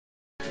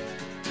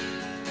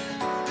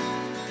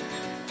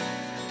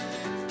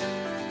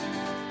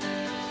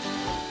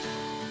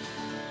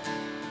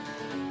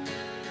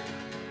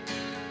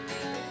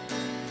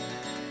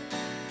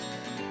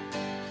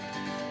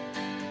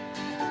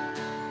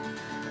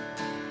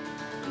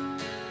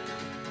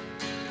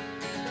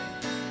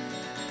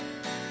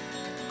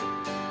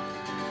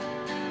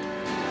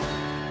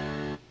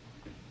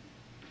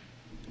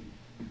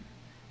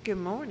Good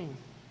morning.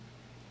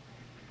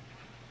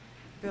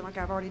 I feel like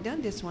I've already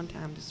done this one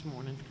time this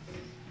morning.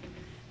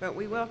 But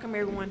we welcome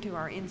everyone to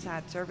our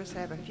inside service.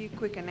 I have a few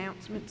quick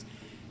announcements.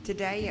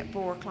 Today at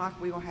 4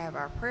 o'clock we will have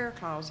our prayer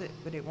closet,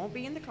 but it won't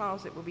be in the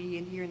closet. We'll be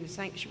in here in the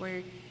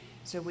sanctuary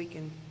so we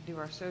can do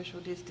our social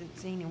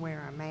distancing and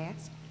wear our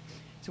masks.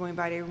 So we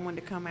invite everyone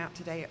to come out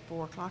today at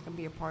 4 o'clock and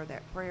be a part of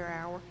that prayer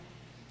hour.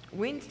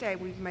 Wednesday,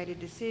 we've made a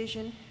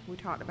decision. We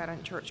talked about it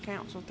in church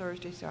council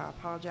Thursday, so I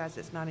apologize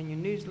it's not in your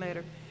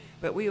newsletter.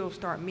 But we will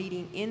start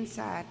meeting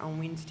inside on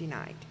Wednesday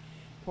night.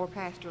 Poor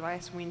pastor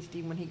last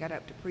Wednesday when he got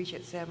up to preach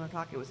at 7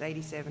 o'clock, it was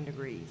 87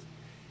 degrees.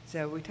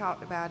 So we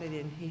talked about it,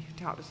 and he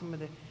talked to some of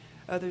the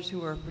others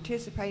who are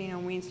participating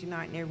on Wednesday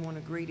night, and everyone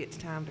agreed it's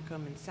time to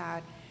come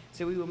inside.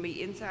 So we will meet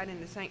inside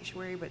in the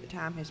sanctuary, but the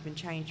time has been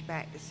changed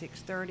back to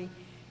 6:30.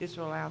 This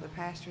will allow the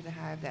pastor to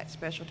have that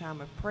special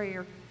time of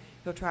prayer.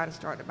 He'll try to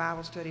start the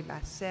Bible study by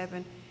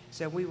 7,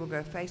 so we will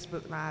go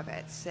Facebook Live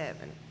at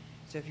 7.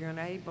 So if you're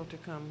unable to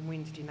come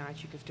Wednesday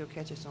night, you can still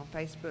catch us on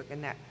Facebook,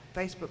 and that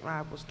Facebook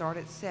Live will start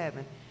at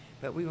 7,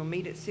 but we will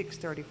meet at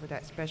 6:30 for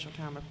that special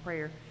time of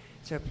prayer.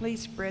 So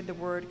please spread the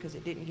word because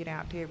it didn't get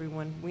out to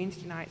everyone.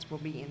 Wednesday nights will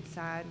be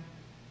inside.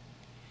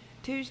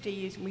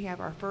 Tuesday we have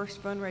our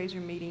first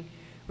fundraiser meeting.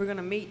 We're going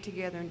to meet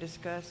together and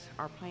discuss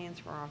our plans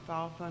for our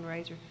fall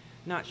fundraiser.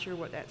 Not sure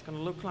what that's going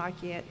to look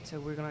like yet, so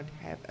we're going to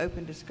have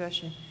open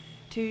discussion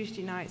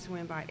Tuesday nights.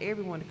 We invite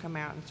everyone to come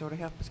out and sort of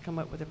help us come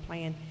up with a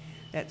plan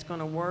that's going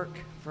to work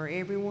for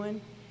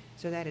everyone.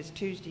 So that is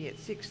Tuesday at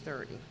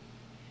 6:30.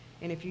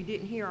 And if you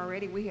didn't hear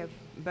already, we have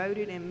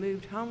voted and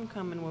moved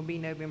homecoming will be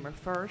November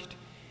 1st.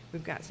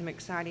 We've got some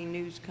exciting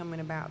news coming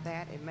about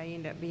that. It may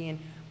end up being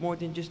more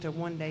than just a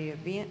one-day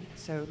event.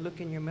 So look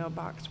in your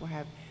mailbox. We'll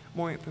have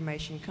more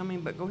information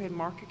coming. But go ahead and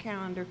mark your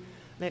calendar.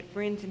 Let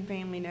friends and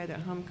family know that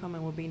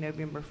homecoming will be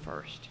November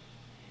 1st.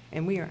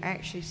 And we are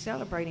actually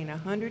celebrating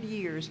 100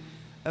 years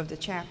of the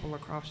chapel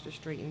across the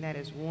street, and that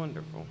is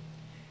wonderful.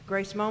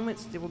 Grace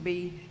Moments, there will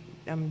be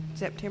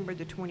September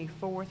the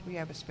 24th. We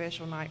have a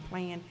special night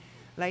planned.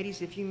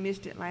 Ladies, if you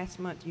missed it last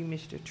month, you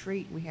missed a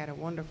treat. We had a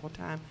wonderful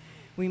time.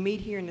 We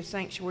meet here in the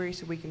sanctuary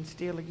so we can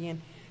still,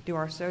 again, do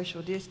our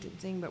social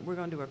distancing, but we're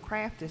going to do a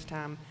craft this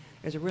time.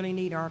 There's a really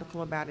neat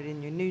article about it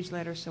in your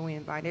newsletter, so we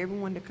invite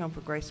everyone to come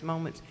for Grace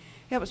Moments.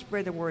 Help us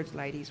spread the words,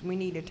 ladies. We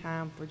need a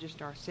time for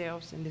just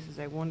ourselves, and this is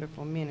a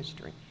wonderful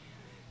ministry.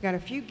 Got a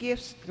few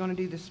gifts we're going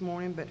to do this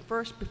morning, but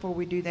first, before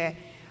we do that,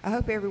 I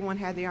hope everyone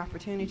had the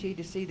opportunity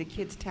to see the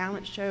Kids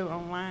Talent Show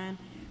online.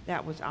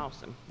 That was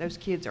awesome. Those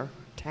kids are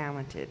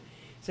talented.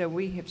 So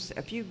we have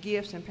a few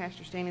gifts, and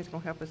Pastor Stanley's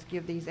going to help us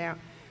give these out.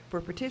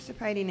 For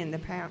participating in the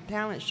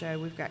talent show,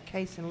 we've got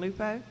Kason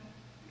Lupo.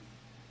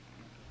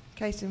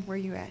 Kason, where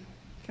you at?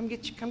 Come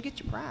get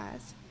your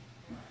prize.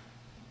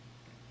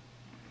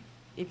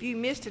 If you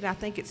missed it, I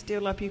think it's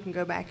still up. You can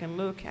go back and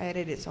look at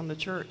it. It's on the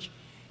Church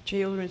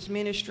Children's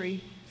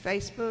Ministry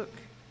Facebook.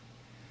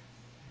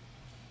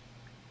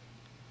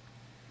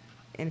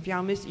 And if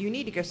y'all missed it, you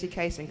need to go see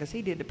Kason because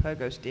he did the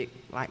pogo stick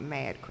like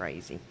mad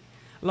crazy.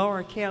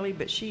 Laura Kelly,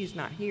 but she's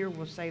not here.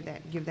 We'll save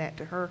that, give that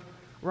to her.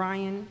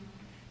 Ryan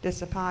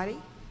Desapati.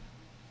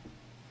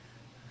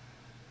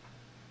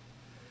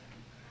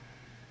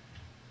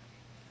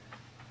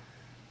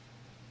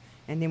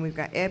 And then we've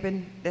got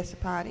Eben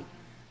Desapati.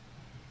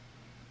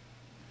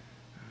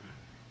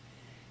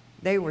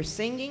 They were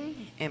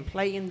singing and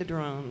playing the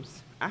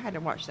drums. I had to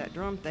watch that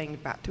drum thing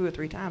about 2 or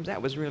 3 times.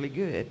 That was really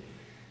good.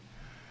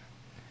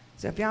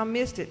 So if y'all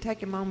missed it,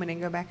 take a moment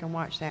and go back and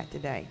watch that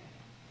today.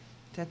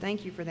 So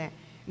thank you for that.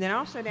 And then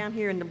also down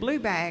here in the blue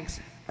bags,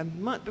 a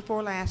month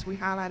before last, we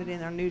highlighted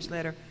in our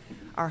newsletter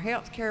our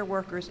health care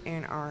workers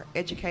and our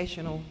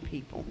educational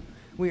people.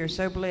 We are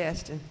so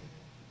blessed, and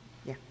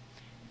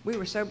we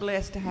were so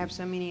blessed to have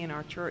so many in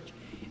our church.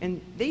 And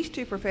these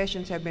two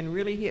professions have been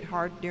really hit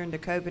hard during the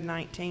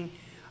COVID-19.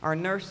 Our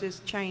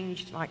nurses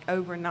changed like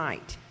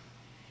overnight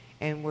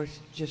and were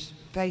just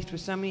faced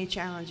with so many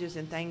challenges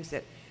and things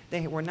that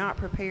they were not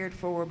prepared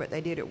for, but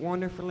they did it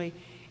wonderfully.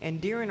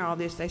 And during all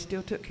this, they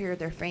still took care of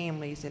their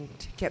families and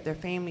kept their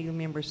family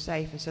members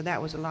safe, and so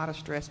that was a lot of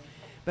stress.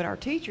 But our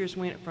teachers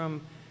went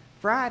from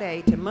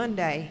Friday to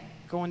Monday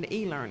going to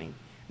e-learning.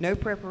 No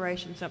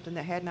preparation, something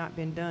that had not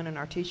been done, and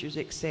our teachers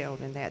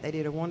excelled in that. They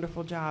did a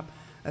wonderful job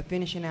of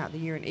finishing out the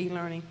year in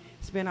e-learning.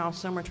 Spent all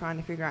summer trying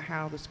to figure out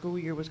how the school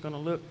year was going to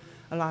look,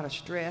 a lot of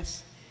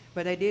stress.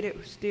 But they did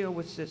it still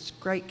with such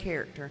great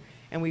character.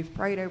 And we've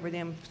prayed over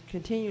them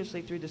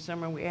continuously through the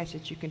summer. We ask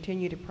that you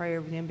continue to pray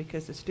over them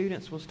because the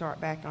students will start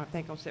back, I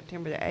think, on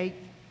September the 8th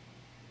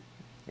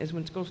is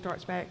when school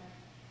starts back.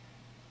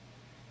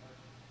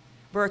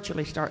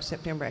 Virtually starts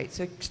September 8th.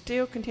 So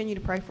still continue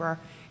to pray for our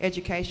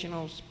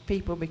educational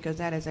people because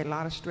that is a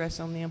lot of stress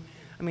on them.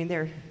 I mean,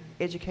 they're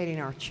educating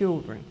our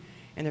children,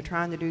 and they're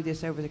trying to do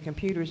this over the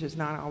computers. It's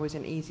not always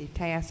an easy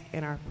task,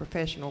 and our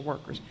professional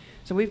workers.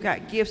 So we've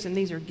got gifts, and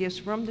these are gifts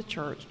from the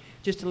church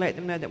just to let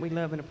them know that we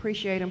love and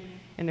appreciate them.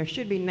 And there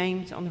should be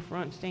names on the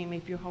front. Stanley,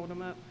 if you'll hold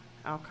them up,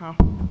 I'll call.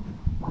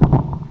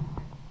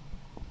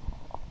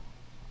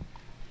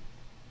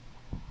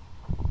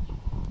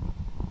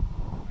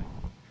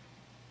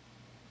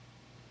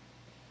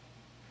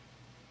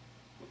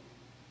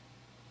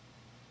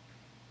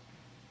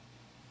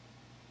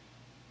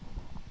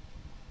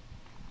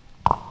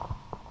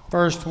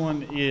 First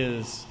one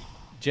is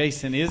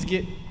Jason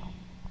Isgett.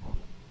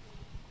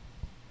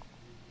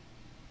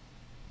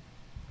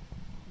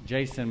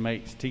 Jason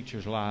makes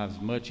teachers'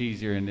 lives much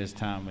easier in this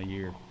time of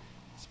year,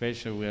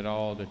 especially with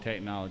all the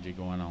technology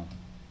going on.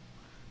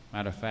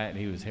 Matter of fact,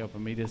 he was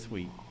helping me this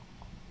week.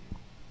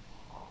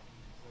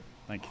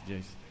 Thank you,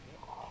 Jason.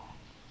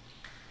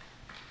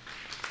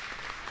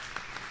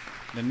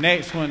 The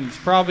next one is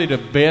probably the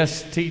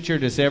best teacher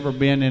that's ever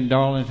been in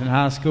Darlington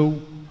High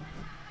School.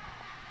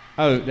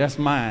 Oh, that's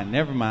mine.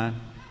 Never mind.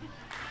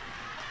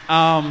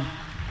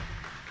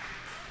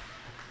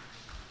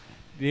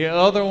 The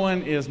other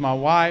one is my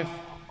wife.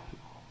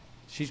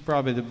 She's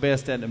probably the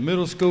best at the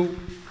middle school.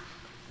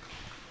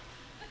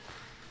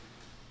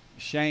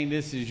 Shane,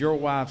 this is your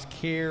wife's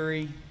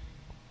Carrie.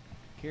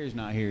 Carrie's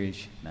not here, is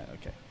she? No,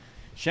 okay.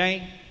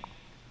 Shane,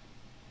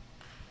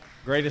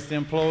 greatest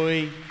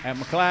employee at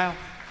McLeod.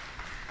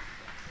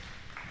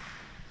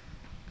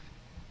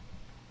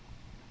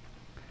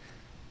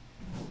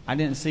 I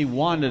didn't see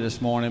Wanda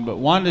this morning, but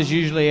Wanda's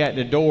usually at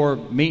the door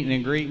meeting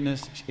and greeting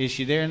us. Is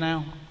she there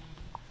now?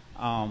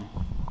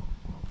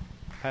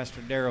 Pastor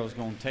Darrell's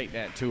going to take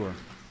that to her.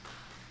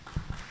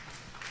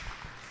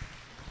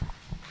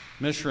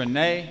 Miss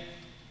Renee, I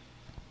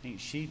think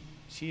she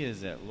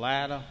is at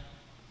Latta.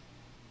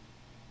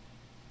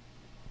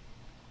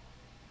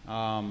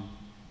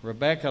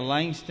 Rebecca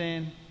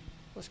Langston,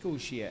 what school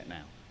is she at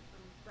now?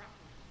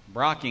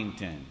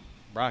 Brockington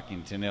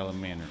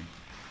Elementary.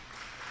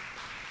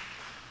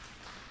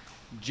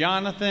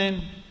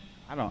 Jonathan,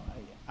 I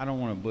don't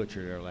want to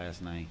butcher their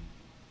last name.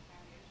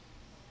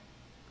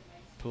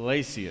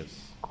 Palacios.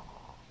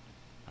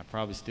 I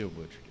probably still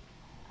butchered it.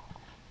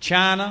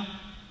 China,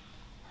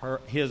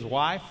 his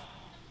wife.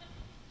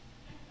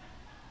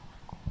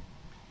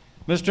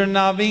 Mr.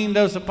 Naveen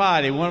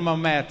Dosapati, one of my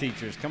math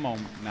teachers. Come on,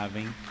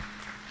 Naveen.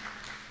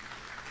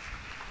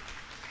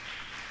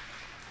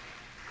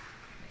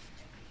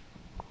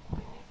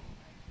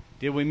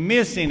 Did we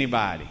miss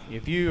anybody?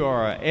 If you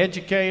are an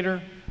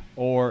educator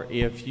or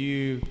if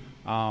you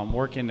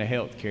work in the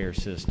healthcare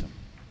system.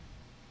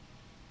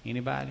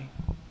 Anybody?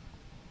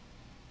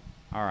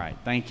 All right,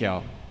 thank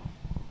y'all.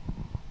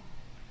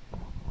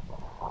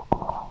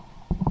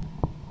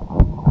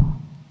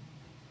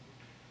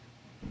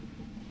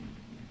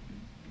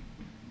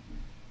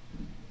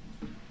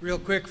 Real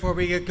quick before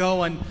we get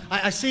going,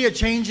 I see a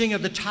changing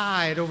of the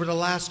tide over the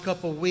last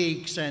couple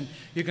weeks, and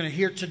you're going to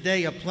hear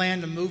today a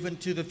plan to move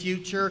into the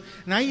future.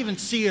 And I even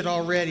see it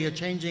already, a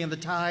changing of the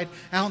tide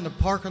out in the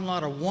parking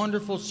lot, a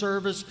wonderful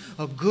service,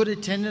 a good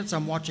attendance.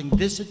 I'm watching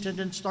this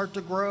attendance start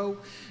to grow,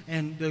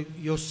 and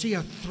you'll see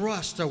a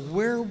thrust of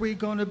where are we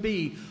going to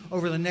be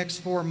over the next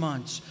 4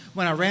 months.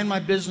 When I ran my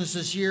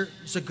businesses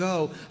years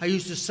ago, I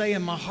used to say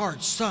in my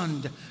heart,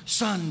 sunned,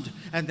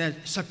 and then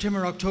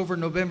September, October,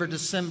 November,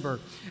 December.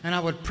 And I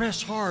would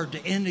press hard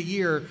to end the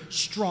year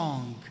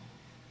strong.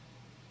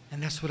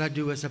 And that's what I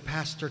do as a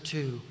pastor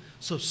too.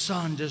 So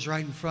sunned is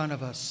right in front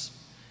of us.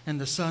 And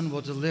the sun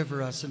will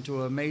deliver us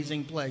into an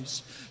amazing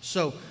place.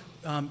 So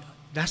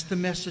that's the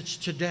message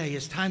today.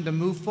 It's time to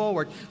move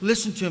forward.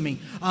 Listen to me.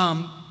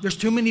 There's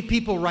too many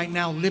people right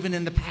now living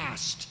in the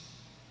past.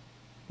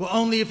 Well,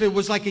 only if it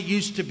was like it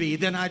used to be,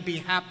 then I'd be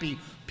happy,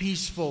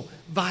 peaceful,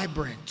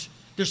 vibrant.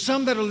 There's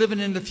some that are living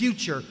in the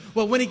future.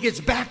 Well, when it gets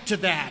back to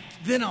that,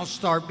 then I'll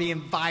start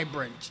being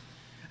vibrant.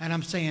 And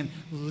I'm saying,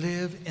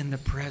 live in the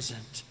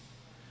present.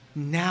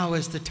 Now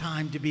is the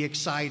time to be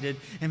excited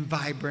and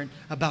vibrant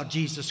about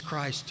Jesus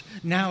Christ.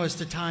 Now is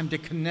the time to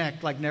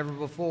connect like never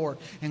before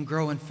and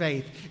grow in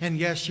faith. And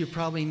yes, you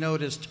probably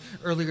noticed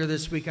earlier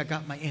this week I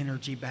got my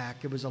energy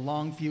back. It was a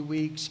long few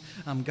weeks.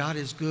 God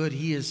is good.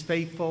 He is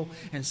faithful.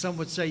 And some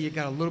would say you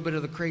got a little bit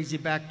of the crazy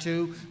back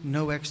too.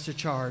 No extra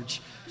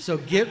charge. So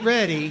get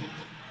ready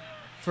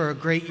for a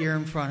great year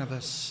in front of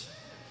us.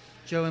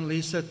 Joe and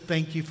Lisa,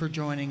 thank you for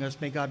joining us.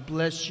 May God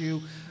bless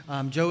you.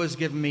 Joe has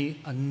given me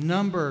a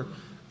number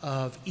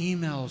of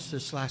emails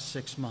this last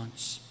 6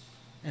 months,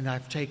 and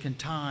I've taken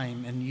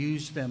time and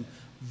used them.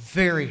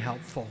 Very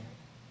helpful.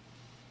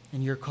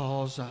 And your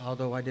calls,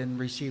 although I didn't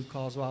receive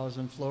calls while I was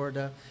in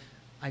Florida,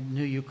 I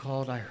knew you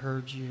called. I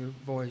heard your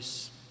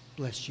voice.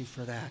 Bless you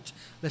for that.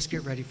 Let's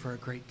get ready for a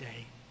great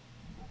day.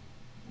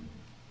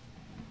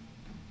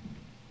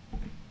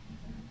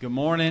 Good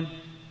morning.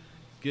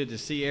 Good to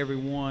see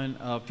everyone.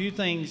 A few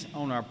things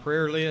on our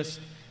prayer list.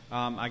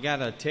 I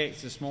got a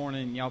text this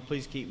morning. Y'all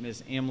please keep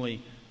Miss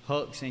Emily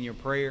Hucks in your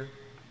prayer.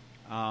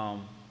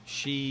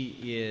 She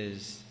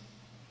is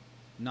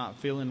not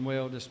feeling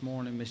well this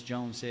morning. Miss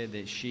Jones said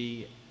that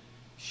she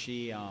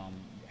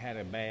had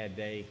a bad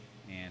day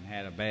and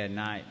had a bad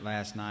night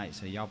last night.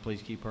 So y'all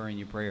please keep her in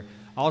your prayer.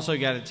 Also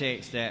got a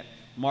text that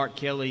Mark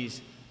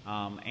Kelly's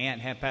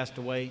aunt had passed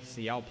away.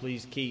 So y'all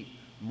please keep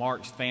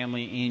Mark's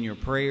family in your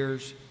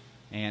prayers.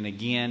 And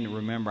again,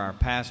 remember our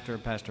pastor,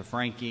 Pastor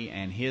Frankie,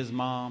 and his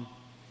mom.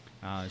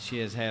 She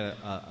has had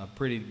a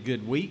pretty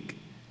good week,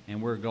 and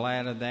we're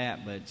glad of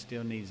that, but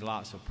still needs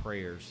lots of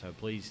prayers. So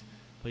please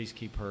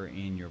keep her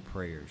in your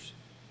prayers.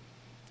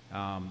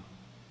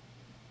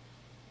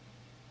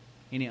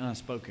 Any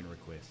unspoken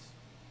requests?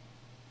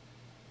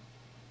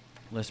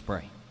 Let's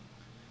pray.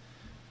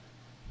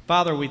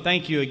 Father, we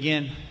thank you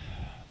again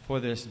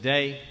for this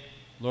day.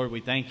 Lord,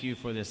 we thank you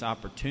for this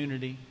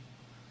opportunity.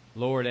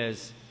 Lord,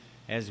 as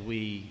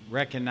we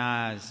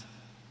recognize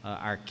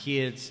our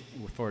kids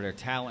for their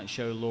talent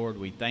show, Lord,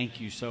 we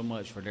thank you so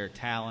much for their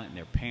talent and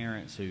their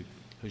parents who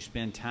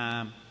spend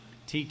time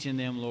teaching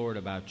them, Lord,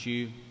 about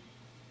you.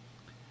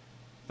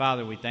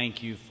 Father, we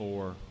thank you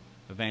for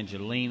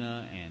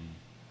Evangelina and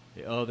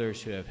the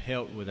others who have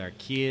helped with our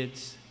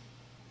kids.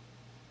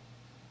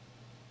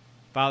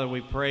 Father,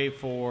 we pray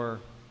for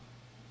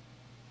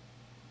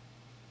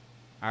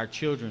our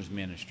children's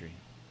ministry.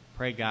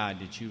 Pray,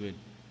 God, that you would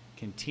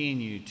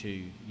continue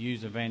to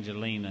use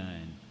Evangelina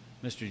and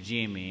Mr.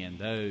 Jimmy and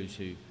those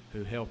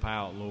who help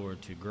out,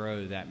 Lord, to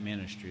grow that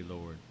ministry,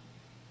 Lord.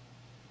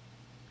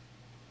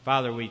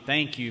 Father, we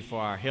thank you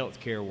for our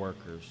healthcare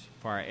workers,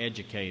 for our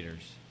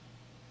educators.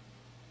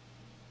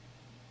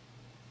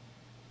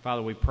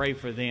 Father, we pray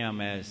for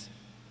them as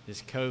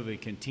this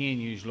COVID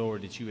continues,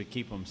 Lord, that you would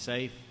keep them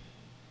safe.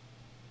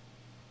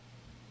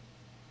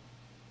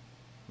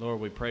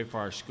 Lord, we pray for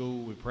our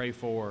school. We pray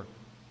for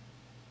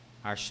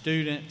our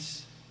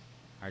students,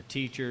 our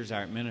teachers,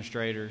 our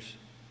administrators.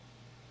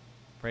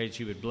 Pray that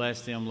you would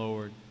bless them,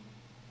 Lord.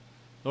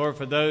 Lord,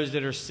 for those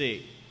that are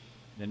sick,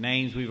 the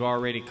names we've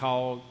already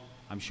called,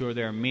 I'm sure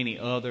there are many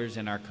others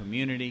in our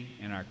community,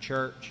 in our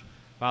church.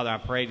 Father, I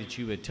pray that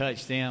you would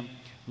touch them.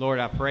 Lord,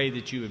 I pray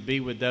that you would be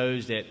with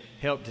those that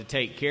help to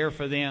take care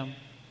for them.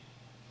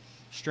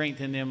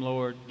 Strengthen them,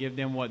 Lord. Give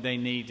them what they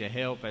need to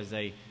help as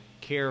they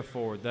care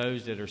for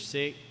those that are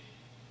sick.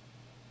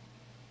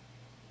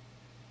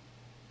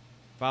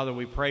 Father,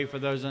 we pray for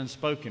those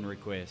unspoken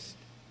requests.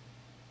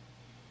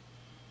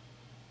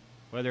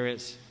 Whether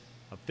it's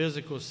a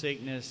physical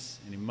sickness,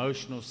 an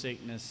emotional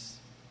sickness,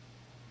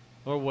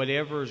 Lord,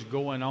 whatever is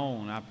going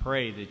on, I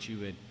pray that you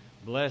would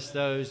bless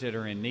those that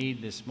are in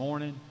need this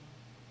morning.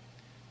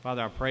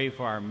 Father, I pray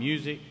for our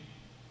music,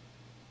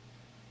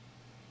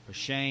 for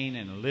Shane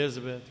and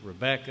Elizabeth,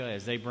 Rebecca,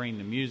 as they bring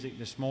the music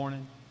this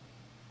morning.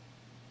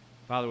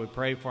 Father, we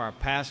pray for our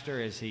pastor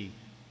as he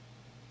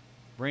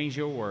brings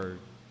your word.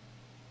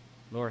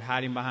 Lord,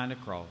 hide him behind the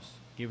cross.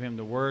 Give him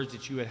the words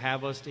that you would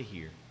have us to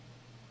hear.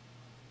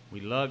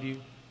 We love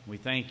you. We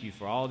thank you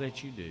for all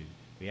that you do.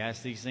 We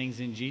ask these things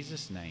in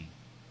Jesus' name.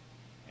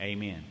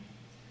 Amen.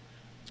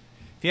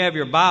 If you have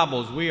your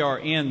Bibles, we are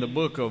in the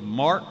book of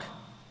Mark,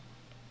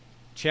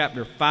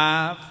 chapter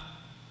 5.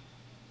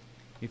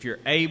 If you're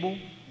able,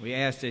 we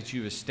ask that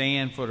you would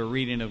stand for the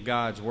reading of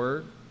God's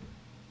word.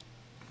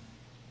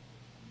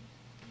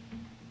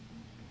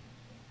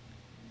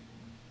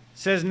 It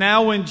says,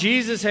 "Now when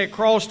Jesus had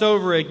crossed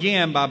over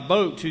again by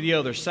boat to the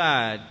other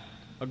side,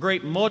 a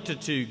great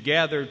multitude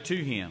gathered to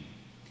him,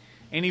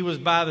 and he was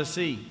by the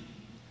sea.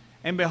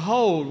 And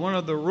behold, one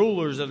of the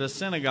rulers of the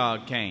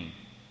synagogue came,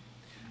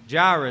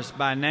 Jairus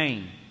by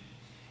name.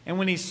 And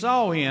when he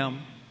saw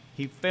him,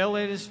 he fell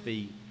at his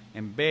feet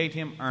and begged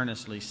him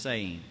earnestly,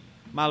 saying,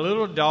 'My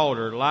little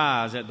daughter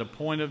lies at the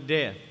point of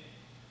death.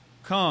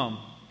 Come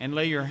and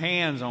lay your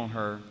hands on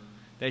her,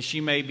 that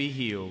she may be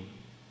healed,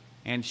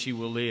 and she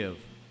will live.'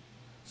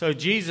 So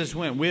Jesus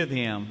went with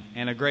him,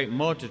 and a great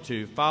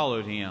multitude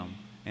followed him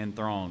and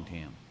thronged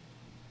him."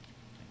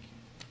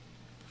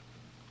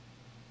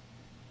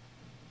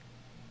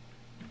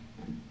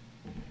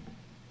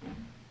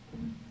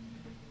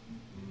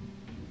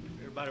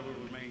 Everybody will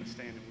remain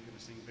standing. We're going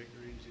to sing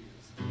Victory in Jesus.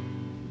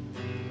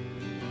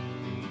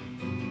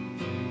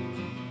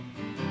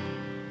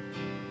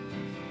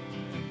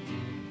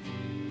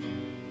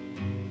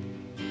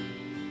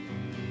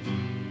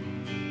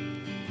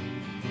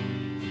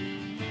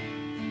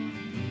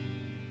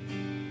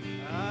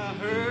 I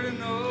heard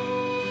an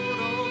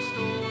old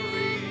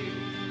story,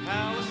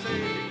 how a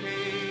Savior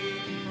came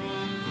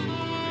from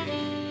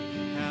glory,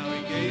 how he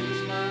gave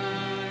his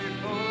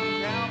life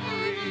on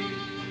Calvary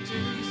to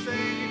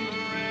save a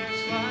wretch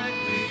like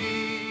me.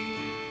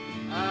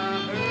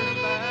 I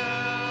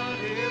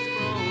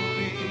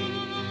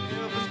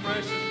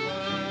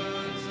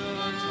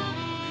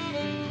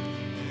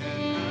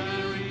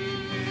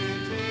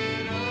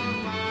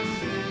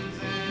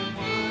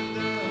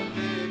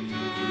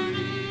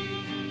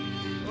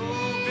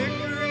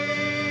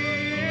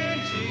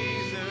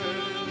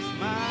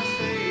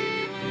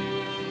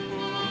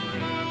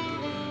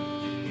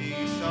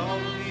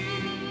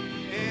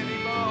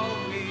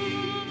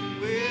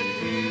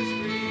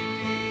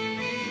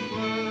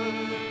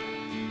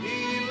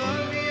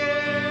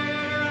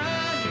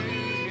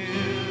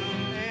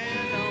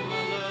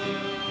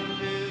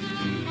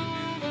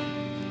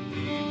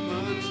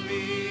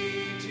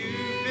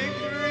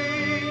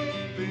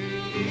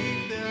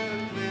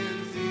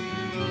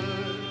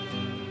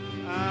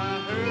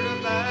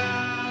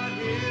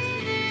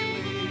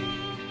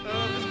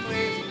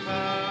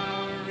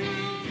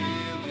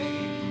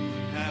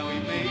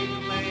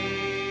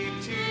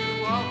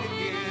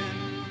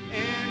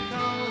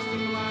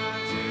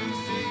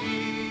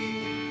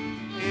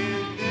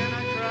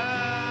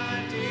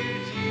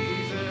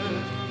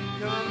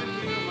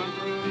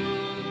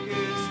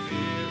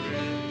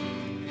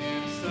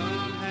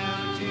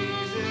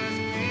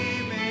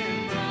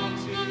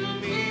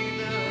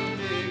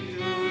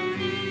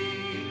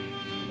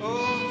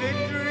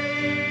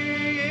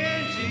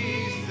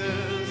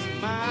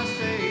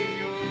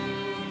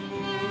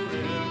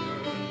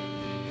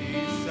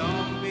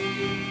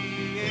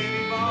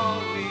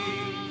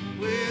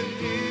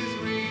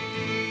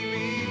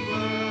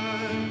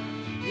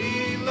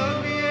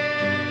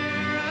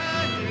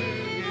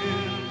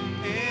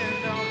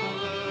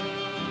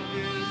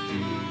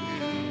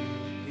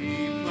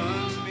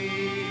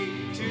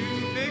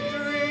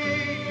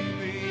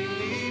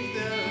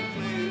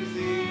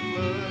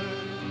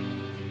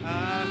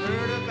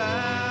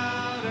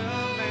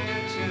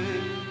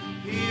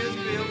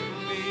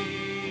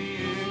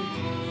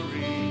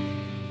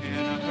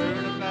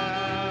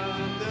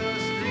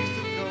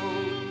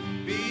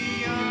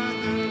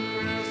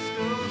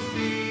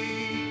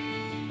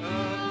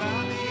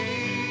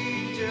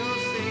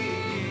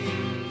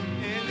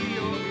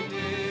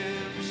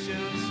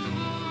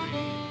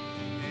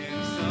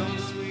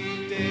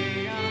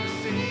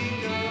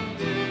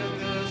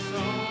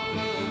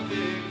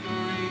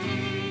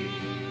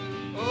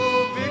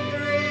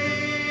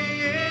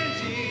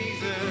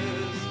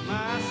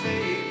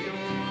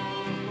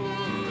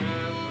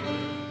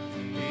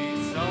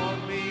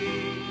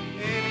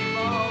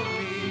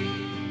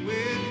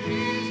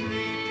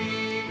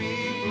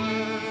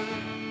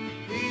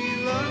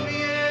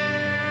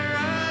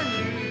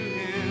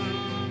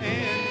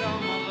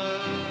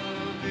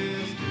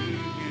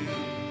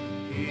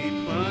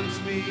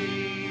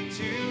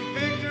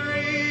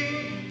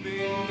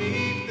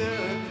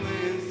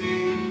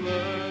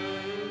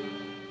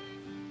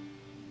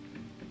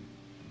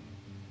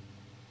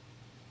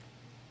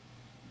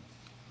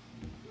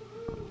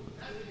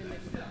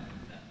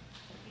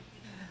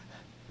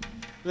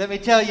Let me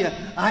tell you,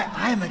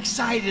 I'm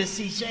excited to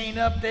see Shane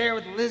up there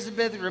with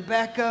Elizabeth and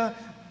Rebecca.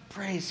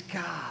 Praise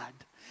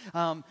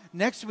God.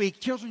 Next week,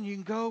 children, you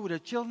can go to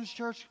Children's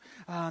Church.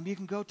 You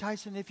can go,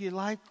 Tyson, if you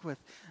like, with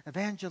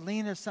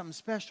Evangelina, something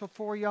special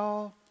for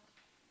y'all.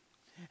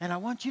 And I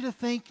want you to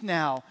think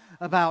now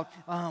about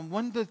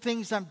one of the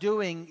things I'm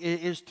doing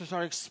is to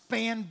sort of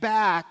expand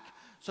back.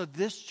 So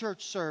this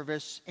church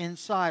service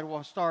inside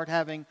will start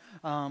having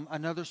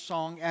another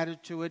song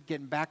added to it,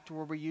 getting back to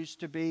where we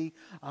used to be.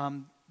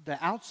 The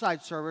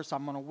outside service,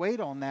 I'm going to wait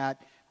on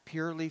that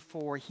purely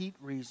for heat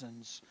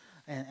reasons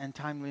and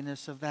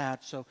timeliness of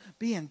that. So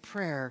be in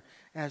prayer.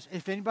 As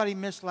if anybody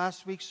missed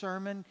last week's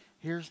sermon,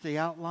 here's the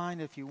outline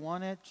if you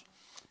want it.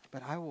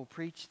 But I will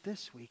preach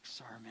this week's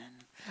sermon.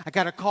 I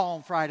got a call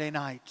on Friday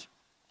night.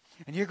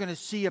 And you're going to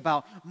see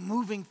about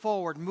moving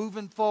forward,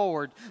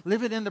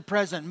 living in the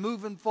present,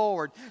 moving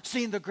forward,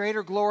 seeing the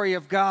greater glory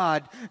of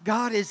God.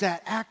 God is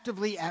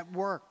actively at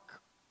work.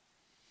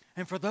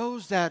 And for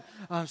those that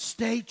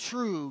stay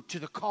true to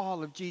the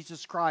call of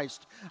Jesus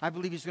Christ, I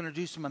believe He's going to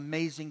do some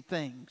amazing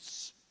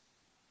things.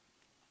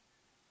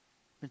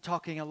 Been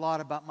talking a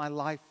lot about my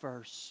life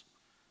verse.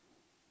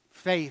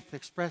 Faith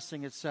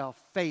expressing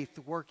itself, faith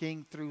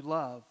working through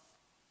love.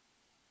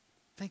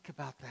 Think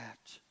about that.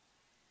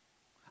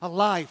 A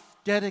life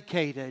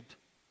dedicated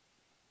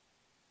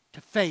to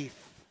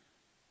faith.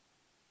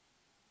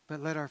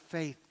 But let our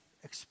faith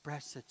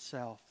express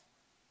itself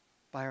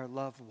by our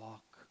love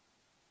walk.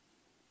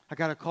 I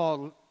got a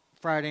call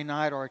Friday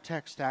night, or a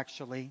text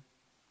actually.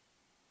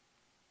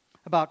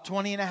 About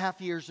 20 and a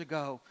half years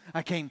ago,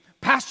 I came,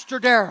 Pastor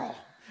Darrell.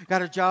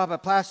 Got a job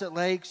at Placid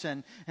Lakes,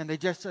 and they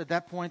just, at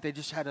that point, they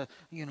just had a,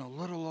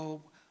 little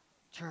old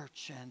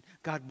church, and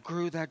God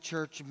grew that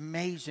church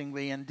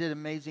amazingly and did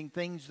amazing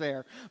things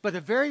there. But the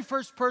very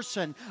first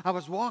person, I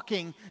was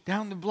walking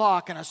down the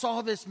block, and I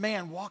saw this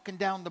man walking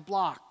down the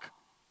block.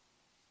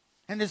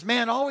 And this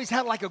man always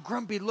had like a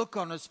grumpy look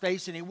on his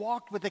face, and he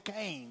walked with a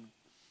cane.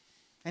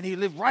 And he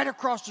lived right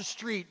across the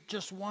street,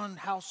 just one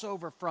house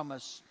over from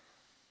us.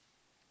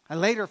 I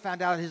later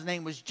found out his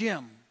name was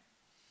Jim.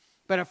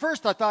 But at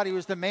first I thought he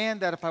was the man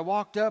that if I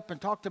walked up and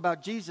talked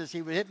about Jesus,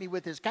 he would hit me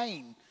with his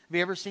cane. Have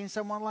you ever seen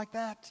someone like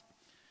that?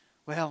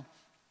 Well,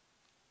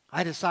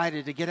 I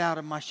decided to get out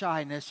of my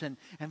shyness and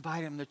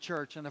invite him to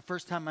church. And the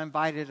first time I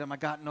invited him, I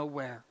got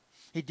nowhere.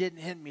 He didn't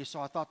hit me,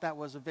 so I thought that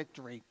was a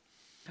victory.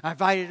 I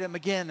invited him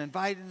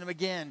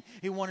again.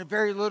 He wanted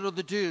very little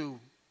to do.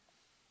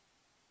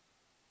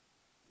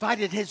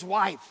 Invited his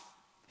wife.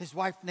 His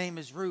wife's name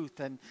is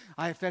Ruth, and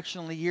I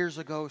affectionately years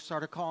ago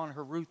started calling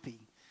her Ruthie.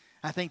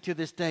 I think to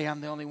this day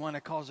I'm the only one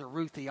that calls her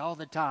Ruthie all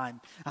the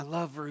time. I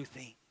love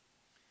Ruthie.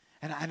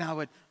 And I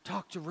would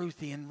talk to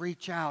Ruthie and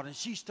reach out. And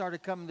she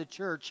started coming to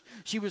church.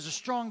 She was a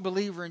strong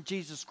believer in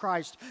Jesus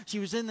Christ. She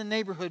was in the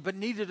neighborhood but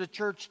needed a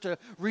church to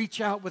reach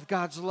out with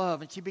God's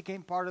love. And she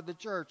became part of the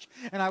church.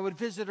 And I would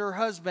visit her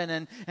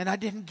husband, and I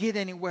didn't get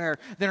anywhere.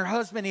 Then her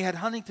husband, he had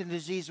Huntington's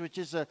disease, which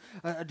is a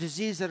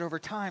disease that over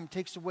time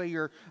takes away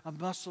your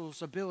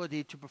muscles'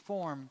 ability to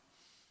perform.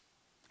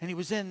 And he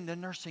was in the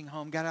nursing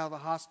home, got out of the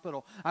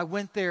hospital. I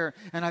went there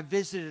and I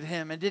visited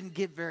him and didn't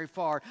get very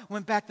far.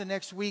 Went back the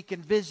next week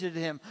and visited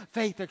him.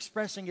 Faith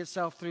expressing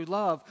itself through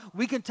love.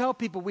 We can tell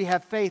people we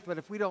have faith, but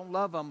if we don't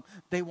love them,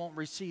 they won't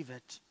receive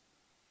it.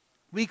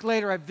 A week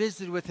later, I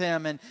visited with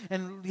him and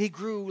he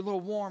grew a little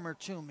warmer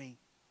to me.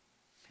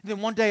 And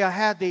then one day I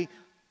had the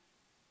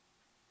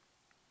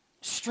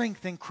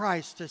strength in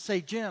Christ to say,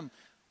 Jim,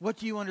 what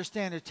do you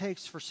understand it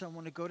takes for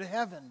someone to go to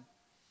heaven?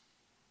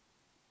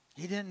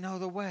 He didn't know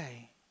the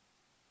way.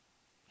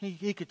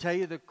 He could tell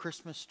you the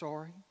Christmas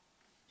story.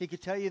 He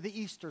could tell you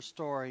the Easter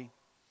story.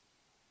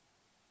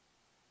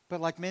 But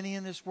like many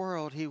in this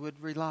world, he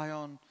would rely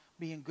on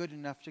being good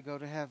enough to go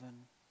to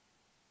heaven.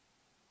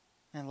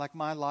 And like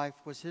my life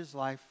was his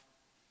life,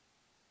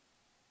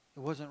 it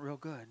wasn't real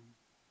good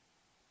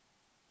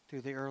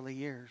through the early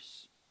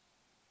years.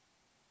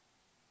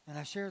 And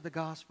I shared the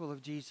gospel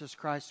of Jesus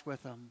Christ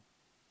with him.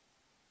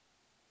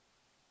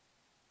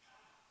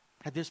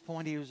 At this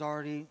point, he was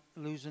already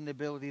losing the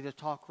ability to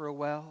talk real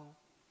well.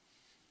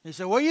 He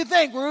said, what do you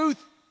think,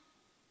 Ruth?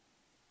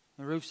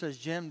 And Ruth says,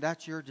 Jim,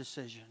 that's your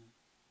decision.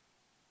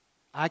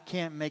 I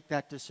can't make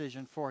that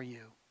decision for you.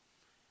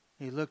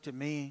 He looked at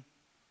me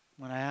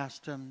when I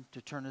asked him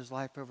to turn his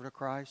life over to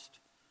Christ.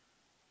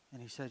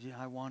 And he said, yeah,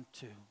 I want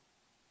to.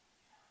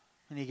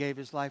 And he gave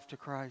his life to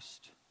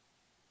Christ.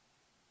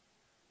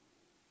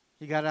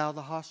 He got out of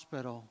the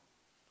hospital.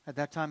 At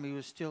that time, he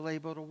was still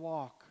able to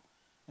walk.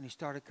 And he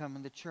started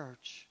coming to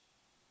church.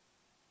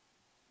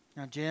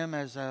 Now, Jim,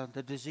 as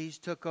the disease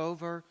took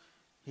over,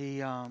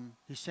 he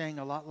sang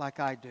a lot like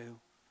I do.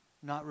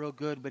 Not real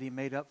good, but he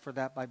made up for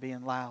that by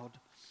being loud.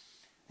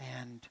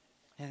 And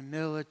in the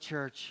middle of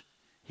church,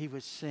 he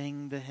would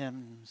sing the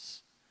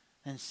hymns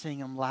and sing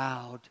them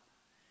loud.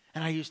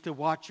 And I used to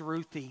watch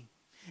Ruthie.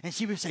 And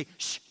she would say,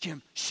 shh,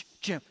 Jim, shh,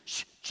 Jim,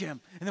 shh, Jim.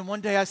 And then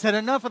one day I said,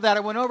 enough of that. I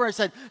went over, I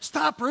said,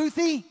 stop,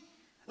 Ruthie.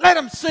 Let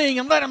him sing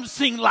and let him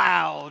sing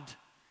loud.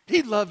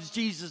 He loves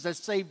Jesus that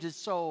saved his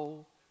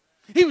soul.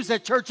 He was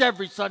at church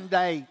every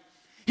Sunday.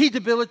 He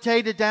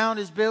debilitated down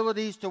his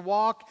abilities to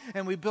walk,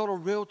 and we built a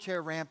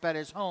wheelchair ramp at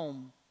his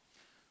home.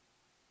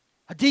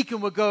 A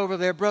deacon would go over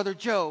there, Brother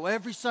Joe,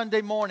 every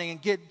Sunday morning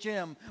and get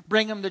Jim,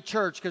 bring him to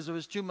church because it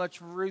was too much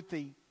for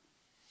Ruthie.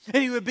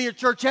 And he would be at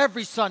church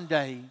every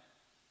Sunday.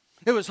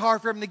 It was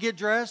hard for him to get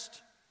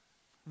dressed.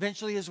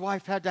 Eventually his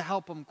wife had to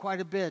help him quite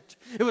a bit.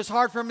 It was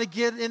hard for him to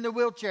get in the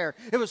wheelchair.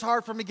 It was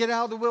hard for him to get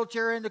out of the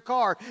wheelchair in the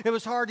car. It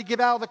was hard to get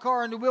out of the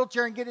car in the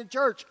wheelchair and get in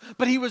church.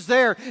 But he was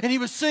there, and he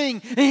would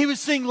sing, and he would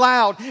sing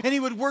loud, and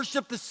he would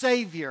worship the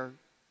Savior.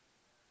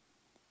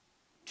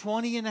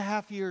 20 and a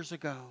half years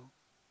ago,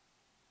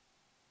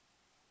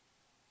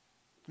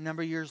 a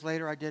number of years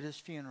later, I did his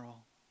funeral.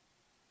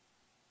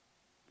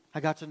 I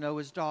got to know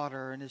his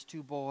daughter and his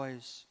 2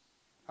 boys.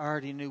 I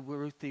already knew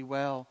Ruthie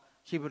well.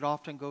 She would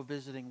often go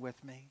visiting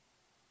with me.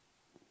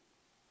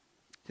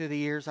 Through the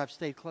years, I've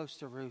stayed close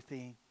to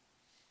Ruthie.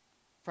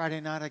 Friday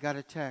night, I got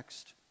a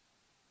text.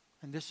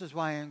 And this is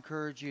why I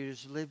encourage you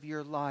to live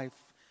your life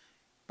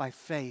by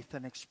faith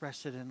and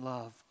express it in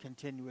love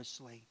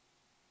continuously.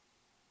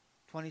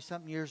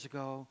 20-something years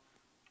ago,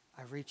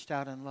 I reached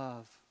out in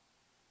love.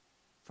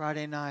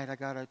 Friday night, I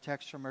got a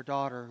text from her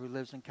daughter who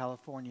lives in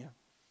California.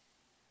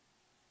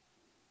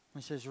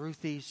 It says,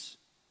 Ruthie's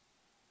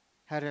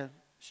had a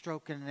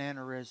stroke and an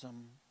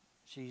aneurysm.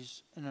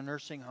 She's in a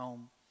nursing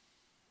home.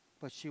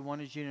 But she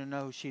wanted you to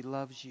know she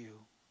loves you.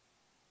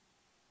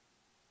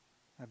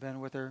 I've been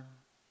with her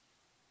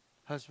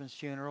husband's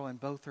funeral and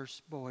both her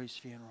boys'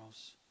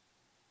 funerals.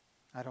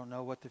 I don't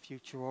know what the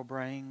future will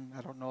bring.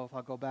 I don't know if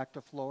I'll go back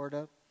to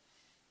Florida.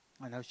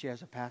 I know she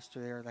has a pastor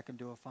there that can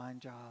do a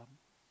fine job.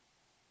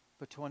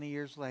 But 20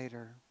 years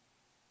later,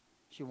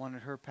 she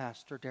wanted her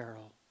pastor,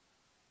 Daryl,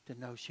 to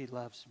know she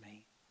loves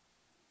me.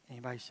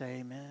 Anybody say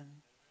amen?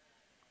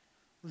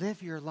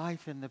 Live your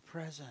life in the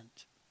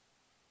present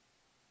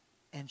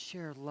and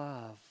share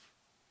love.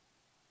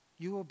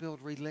 You will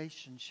build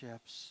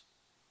relationships.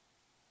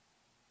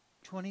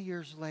 20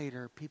 years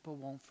later, people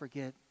won't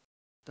forget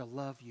the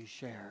love you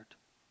shared.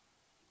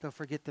 They'll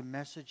forget the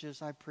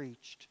messages I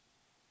preached,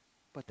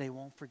 but they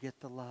won't forget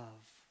the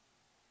love.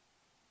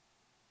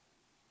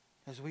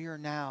 As we are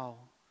now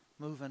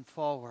moving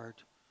forward,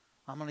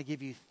 I'm going to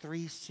give you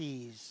 3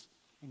 C's,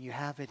 and you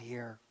have it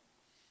here.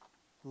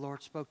 The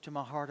Lord spoke to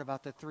my heart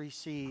about the 3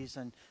 C's,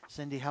 and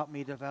Cindy helped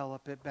me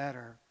develop it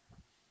better.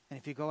 And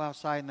if you go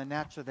outside in the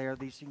natural there,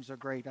 these things are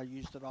great. I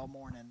used it all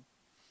morning.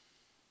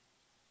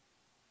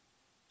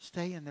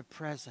 Stay in the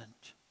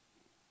present.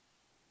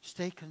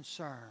 Stay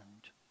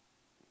concerned.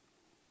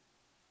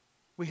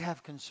 We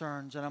have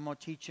concerns, and I'm going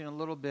to teach you in a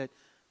little bit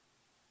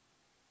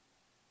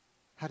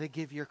how to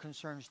give your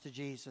concerns to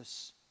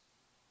Jesus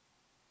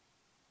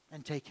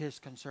and take His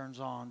concerns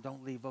on.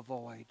 Don't leave a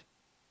void.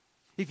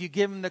 If you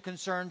give Him the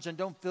concerns and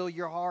don't fill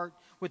your heart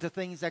with the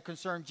things that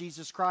concern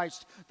Jesus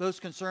Christ, those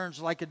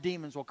concerns, like a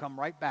demon's, will come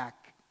right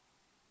back.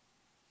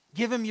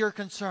 Give Him your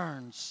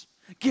concerns.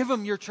 Give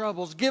Him your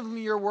troubles. Give Him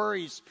your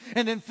worries.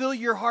 And then fill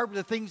your heart with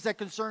the things that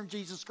concern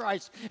Jesus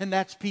Christ. And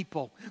that's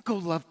people. Go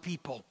love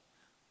people.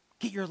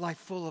 Get your life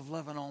full of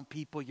loving on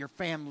people, your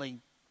family.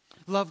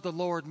 Love the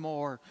Lord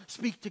more.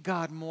 Speak to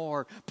God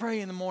more.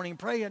 Pray in the morning.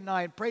 Pray at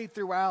night. Pray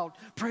throughout.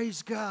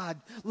 Praise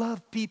God.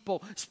 Love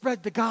people.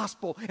 Spread the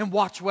gospel and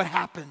watch what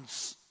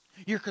happens.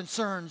 Your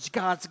concerns,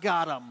 God's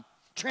got them.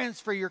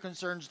 Transfer your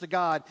concerns to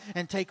God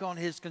and take on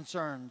His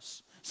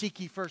concerns.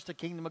 Seek ye first the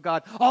kingdom of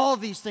God. All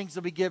these things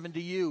will be given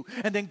to you.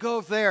 And then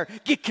go there.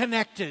 Get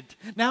connected.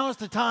 Now is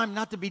the time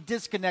not to be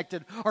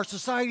disconnected. Our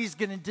society is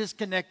getting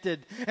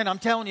disconnected. And I'm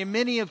telling you,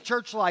 many of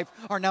church life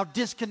are now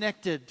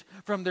disconnected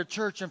from their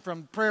church and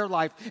from prayer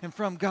life and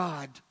from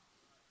God.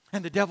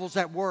 And the devil's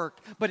at work.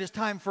 But it's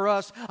time for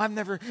us.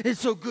 It's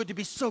so good to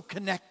be so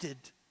connected.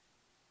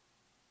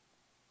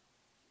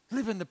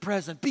 Live in the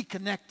present. Be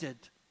connected.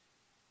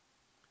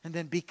 And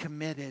then be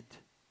committed.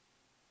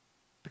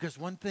 Because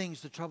one thing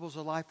the troubles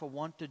of life will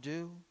want to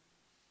do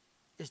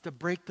is to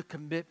break the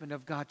commitment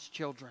of God's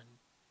children.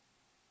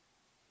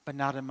 But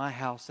not in my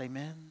house,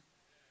 amen?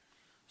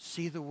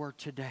 See the word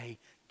today.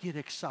 Get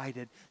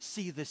excited.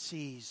 See the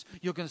C's.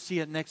 You're going to see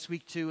it next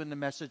week too in the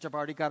message. I've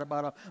already got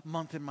about a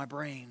month in my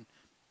brain.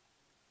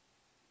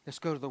 Let's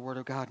go to the word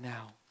of God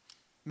now.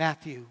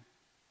 Matthew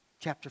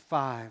chapter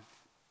 5,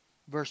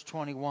 verse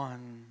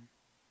 21.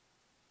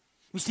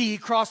 We see He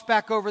crossed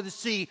back over the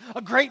sea.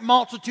 A great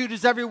multitude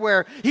is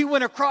everywhere. He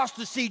went across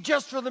the sea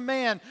just for the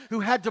man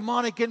who had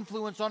demonic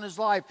influence on his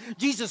life.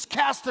 Jesus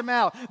cast him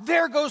out.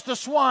 There goes the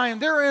swine.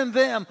 They're in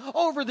them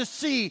over the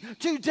sea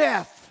to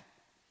death.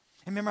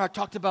 And remember I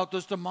talked about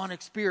those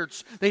demonic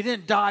spirits. They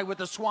didn't die with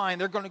the swine.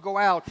 They're going to go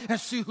out and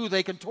see who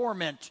they can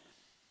torment.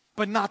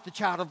 But not the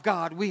child of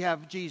God. We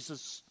have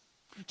Jesus.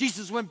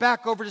 Jesus went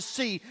back over to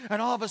sea,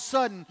 and all of a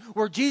sudden,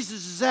 where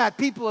Jesus is at,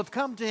 people have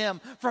come to him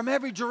from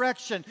every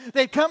direction.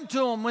 They come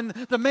to him when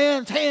the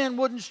man's hand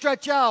wouldn't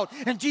stretch out,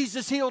 and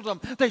Jesus healed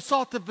them. They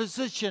sought the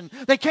physician.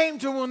 They came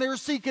to him when they were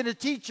seeking a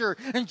teacher,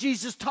 and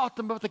Jesus taught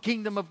them about the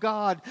kingdom of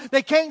God.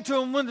 They came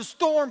to him when the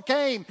storm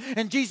came,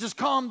 and Jesus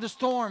calmed the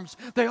storms.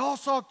 They all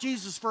sought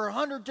Jesus for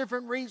 100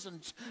 different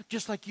reasons,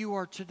 just like you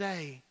are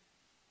today.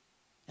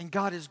 And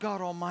God is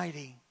God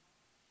Almighty.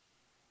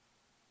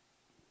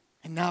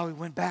 And now he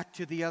went back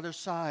to the other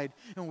side.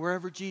 And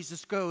wherever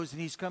Jesus goes,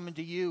 and he's coming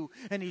to you,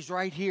 and he's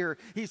right here,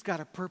 he's got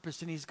a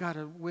purpose and he's got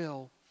a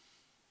will.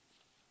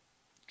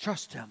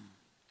 Trust him.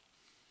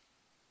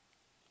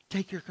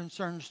 Take your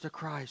concerns to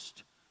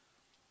Christ.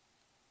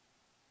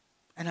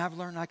 And I've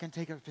learned I can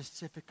take a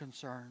specific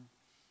concern.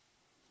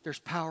 There's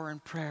power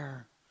in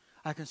prayer.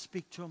 I can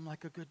speak to him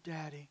like a good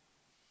daddy.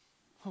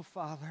 Oh,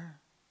 Father,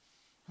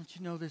 don't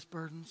you know this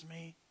burdens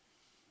me?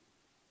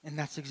 And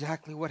that's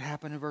exactly what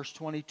happened in verse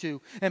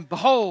 22. And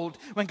behold,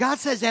 when God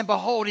says, and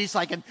behold, he's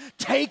like, and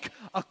take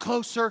a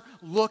closer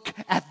look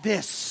at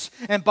this.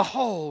 And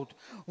behold,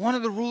 one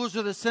of the rulers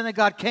of the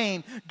synagogue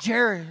came,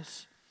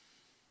 Jairus.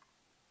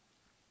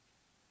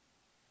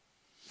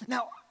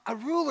 Now, a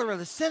ruler of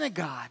the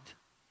synagogue,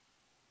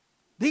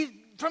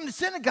 from the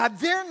synagogue,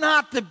 they're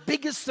not the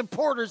biggest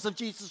supporters of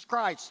Jesus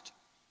Christ.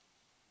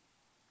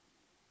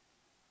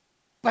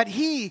 But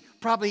he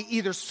probably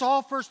either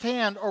saw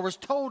firsthand or was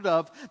told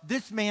of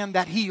this man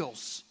that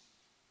heals.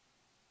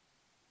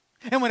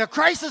 And when a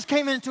crisis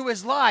came into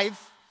his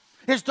life,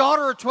 his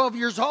daughter, 12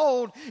 years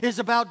old, is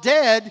about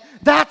dead.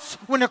 That's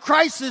when a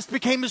crisis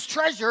became his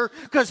treasure,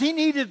 because he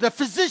needed the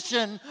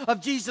physician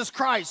of Jesus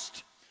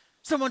Christ.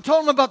 Someone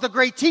told him about the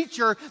great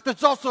teacher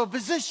that's also a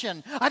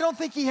physician. I don't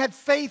think he had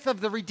faith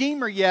of the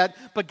Redeemer yet,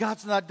 but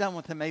God's not done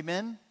with him.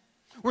 Amen?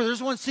 Where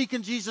there's one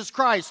seeking Jesus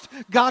Christ,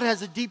 God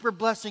has a deeper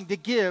blessing to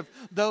give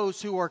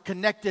those who are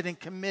connected and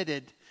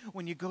committed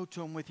when you go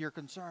to him with your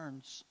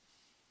concerns.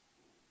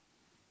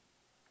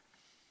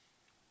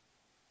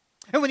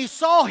 And when he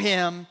saw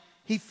him,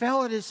 he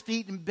fell at his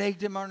feet and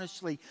begged him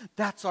earnestly.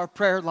 That's our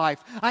prayer life.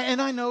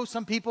 I know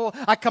some people,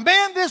 I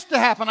command this to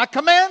happen. I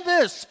command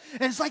this.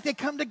 And it's like they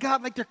come to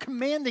God like they're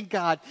commanding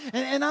God.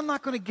 And I'm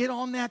not going to get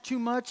on that too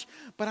much.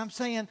 But I'm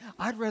saying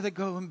I'd rather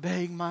go and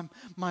beg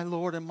my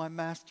Lord and my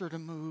Master to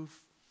move.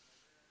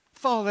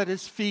 Fall at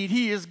his feet.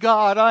 He is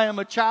God. I am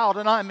a child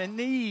and I'm in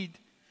need.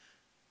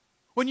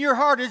 When your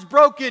heart is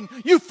broken,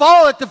 you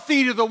fall at the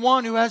feet of the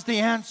one who has the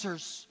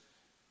answers.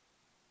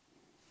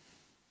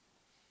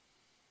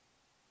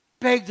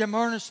 Begged him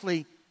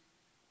earnestly.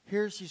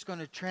 He's going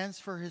to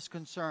transfer his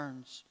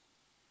concerns.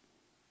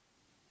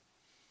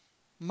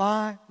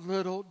 My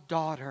little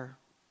daughter,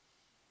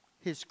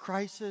 his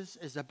crisis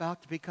is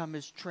about to become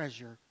his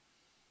treasure.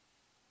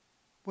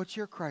 What's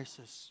your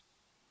crisis?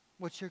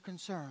 What's your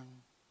concern?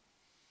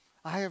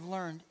 I have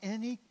learned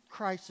any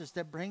crisis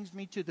that brings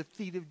me to the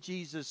feet of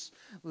Jesus,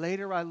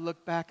 later I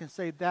look back and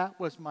say, that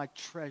was my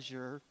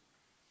treasure.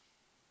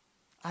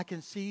 I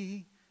can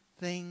see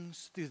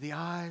things through the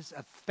eyes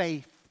of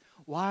faith.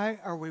 Why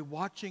are we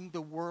watching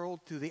the world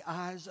through the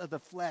eyes of the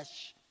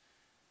flesh?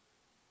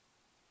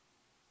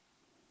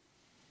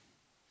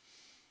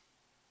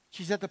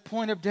 She's at the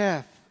point of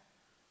death.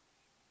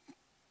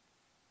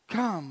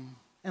 Come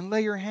and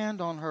lay your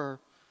hand on her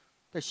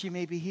that she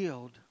may be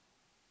healed.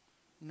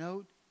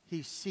 Note,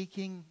 he's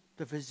seeking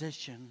the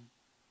physician.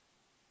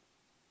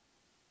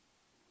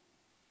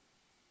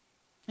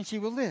 And she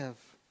will live.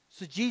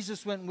 So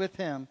Jesus went with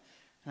him.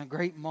 And a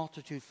great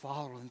multitude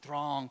followed and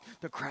thronged.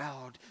 The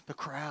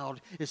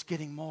crowd is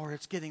getting more.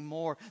 It's getting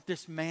more.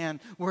 This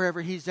man,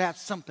 wherever he's at,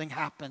 something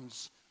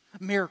happens.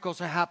 Miracles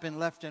are happening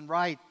left and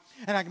right.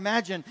 And I can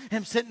imagine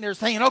him sitting there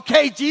saying,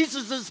 okay,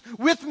 Jesus is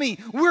with me.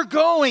 We're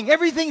going.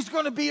 Everything's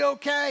going to be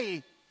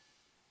okay.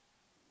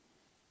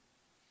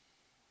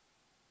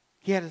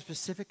 He had a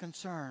specific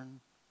concern.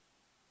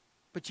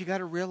 But you got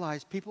to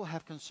realize people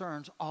have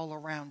concerns all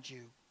around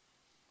you.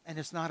 And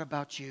it's not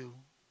about you.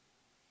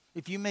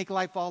 If you make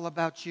life all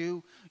about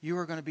you, you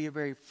are going to be a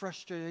very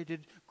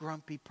frustrated,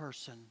 grumpy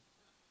person.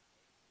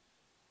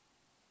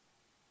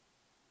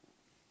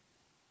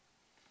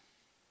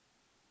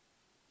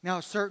 Now,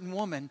 a certain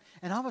woman,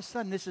 and all of a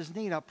sudden, this is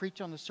neat. I'll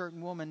preach on the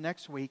certain woman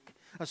next week.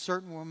 A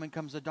certain woman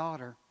comes a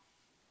daughter.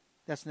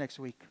 That's next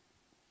week.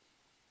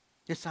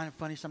 It's kind of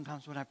funny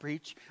sometimes when I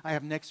preach. I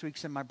have next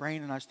week's in my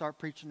brain, and I start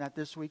preaching that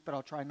this week, but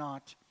I'll try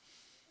not.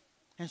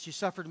 And she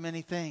suffered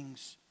many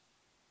things,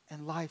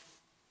 and life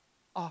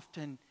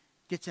often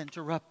gets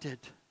interrupted.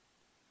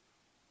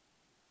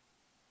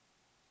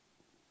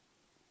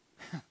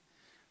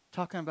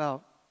 Talking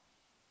about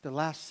the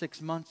last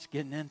 6 months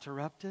getting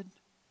interrupted.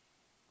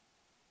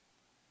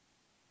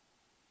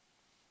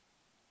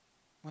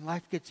 When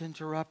life gets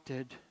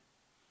interrupted,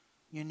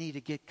 you need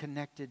to get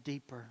connected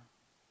deeper.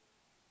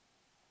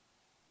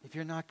 If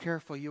you're not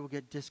careful, you will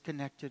get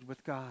disconnected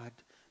with God,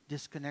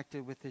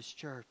 disconnected with His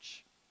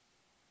church.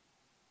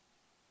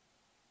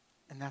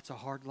 And that's a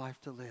hard life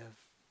to live.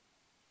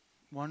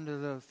 One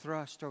of the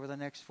thrust over the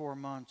next 4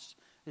 months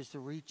is to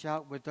reach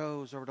out with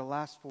those over the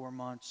last 4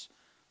 months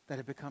that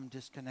have become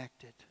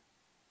disconnected.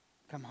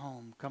 Come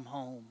home, come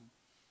home.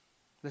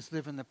 Let's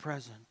live in the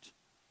present.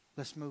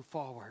 Let's move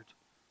forward.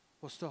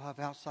 We'll still have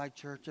outside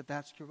church if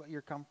that's what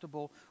you're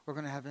comfortable. We're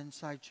going to have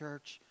inside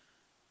church.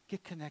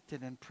 Get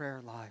connected in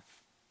prayer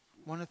life.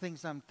 One of the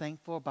things I'm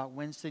thankful about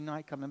Wednesday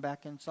night coming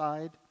back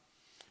inside,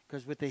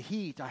 because with the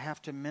heat, I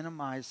have to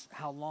minimize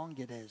how long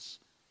it is.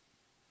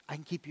 I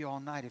can keep you all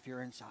night if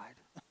you're inside.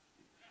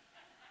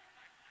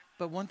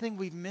 But one thing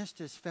we've missed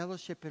is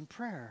fellowship and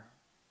prayer.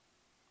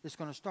 It's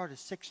going to start at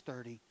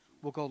 6:30.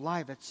 We'll go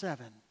live at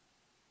 7.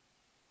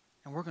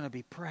 And we're going to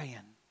be praying.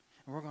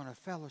 And we're going to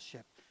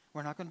fellowship.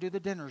 We're not going to do the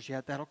dinners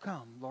yet. That'll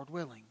come, Lord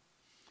willing.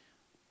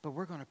 But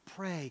we're going to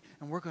pray,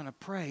 and we're going to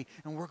pray,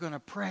 and we're going to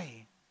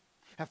pray.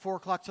 At 4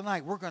 o'clock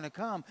tonight, we're going to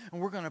come,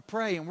 and we're going to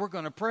pray, and we're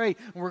going to pray,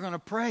 and we're going to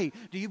pray.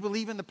 Do you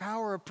believe in the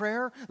power of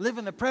prayer? Live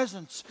in the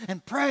presence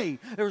and pray.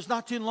 There was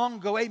not too long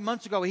ago, 8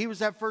 months ago, he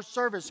was at first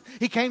service.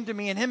 He came to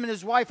me, and him and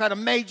his wife had a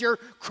major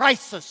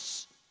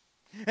crisis.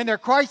 And their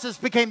crisis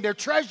became their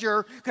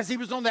treasure because he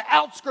was on the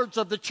outskirts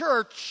of the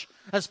church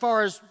as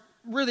far as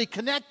really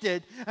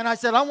connected. And I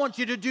said, I want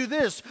you to do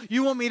this.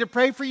 You want me to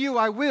pray for you?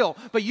 I will.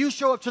 But you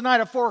show up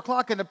tonight at 4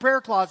 o'clock in the prayer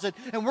closet,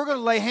 and we're going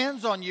to lay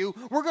hands on you.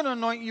 We're going to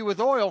anoint you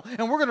with oil,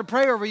 and we're going to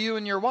pray over you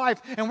and your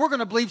wife, and we're going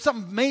to believe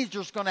something major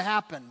is going to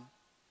happen.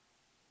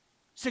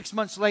 6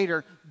 months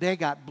later, they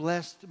got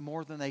blessed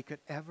more than they could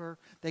ever.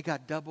 They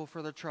got double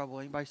for their trouble.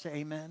 Anybody say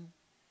amen?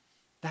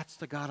 That's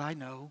the God I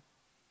know.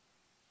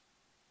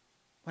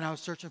 When I was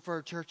searching for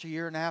a church a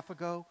year and a half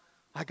ago,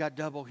 I got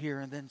double here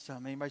and then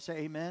some. Anybody say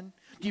amen?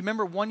 Do you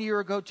remember 1 year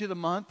ago to the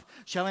month,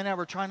 Shelly and I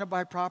were trying to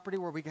buy property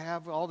where we could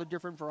have all the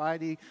different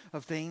variety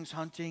of things,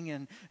 hunting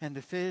and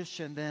the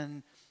fish and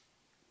then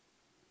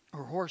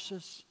or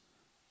horses.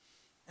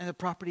 And the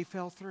property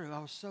fell through. I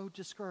was so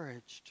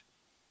discouraged.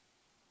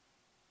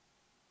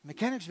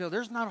 Mechanicsville,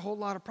 there's not a whole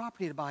lot of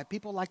property to buy.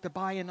 People like to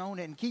buy and own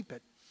it and keep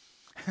it.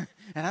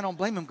 And I don't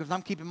blame them because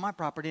I'm keeping my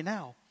property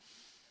now.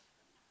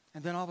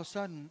 And then all of a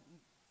sudden,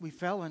 we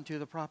fell into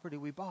the property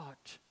we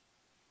bought.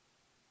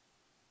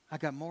 I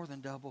got more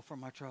than double for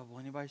my trouble.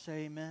 Anybody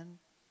say amen?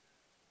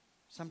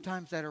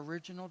 Sometimes that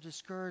original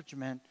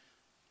discouragement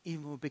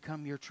even will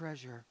become your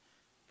treasure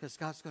because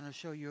God's going to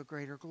show you a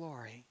greater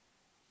glory.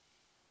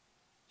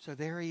 So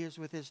there he is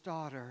with his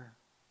daughter,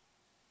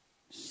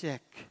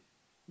 sick.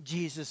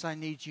 Jesus, I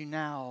need you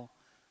now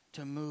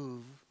to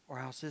move or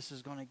else this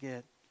is going to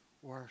get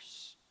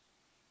worse.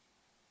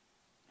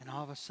 And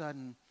all of a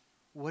sudden,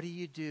 what do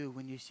you do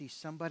when you see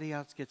somebody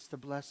else gets the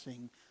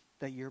blessing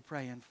that you're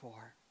praying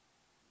for?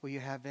 Will you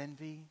have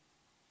envy?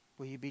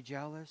 Will you be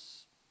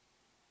jealous?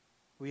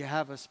 Will you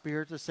have a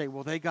spirit to say,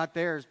 well, they got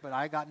theirs, but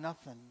I got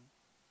nothing?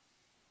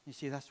 You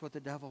see, that's what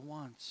the devil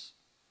wants.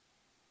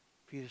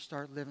 For you to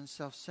start living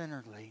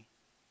self-centeredly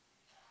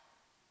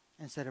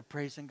instead of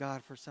praising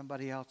God for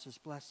somebody else's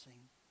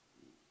blessing.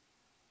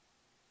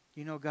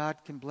 You know God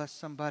can bless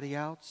somebody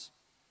else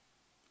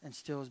and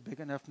still is big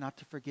enough not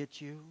to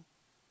forget you.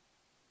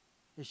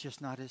 It's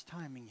just not his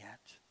timing yet.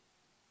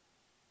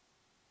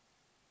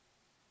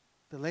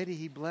 The lady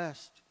he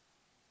blessed,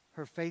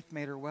 her faith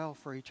made her well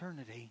for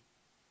eternity.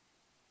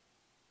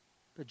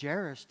 But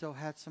Jairus still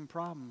had some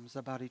problems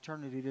about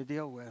eternity to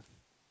deal with.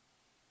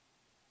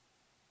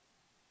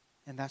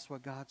 And that's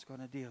what God's going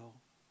to deal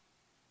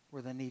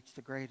where the need's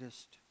the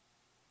greatest.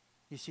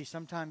 You see,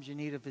 sometimes you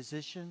need a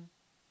physician,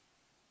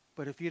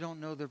 but if you don't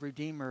know the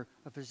Redeemer,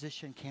 a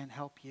physician can't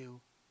help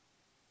you.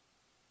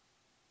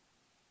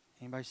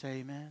 Anybody say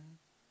amen?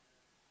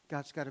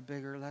 God's got a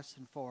bigger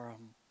lesson for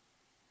him.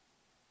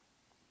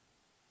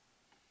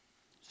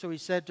 So he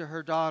said to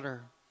her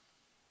daughter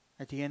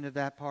at the end of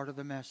that part of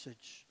the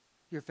message,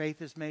 your faith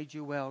has made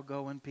you well.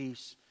 Go in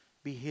peace.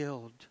 Be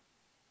healed.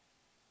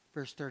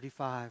 Verse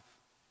 35.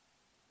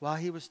 While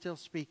he was still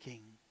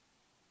speaking.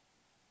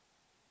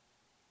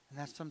 And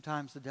that's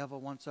sometimes the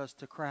devil wants us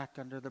to crack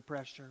under the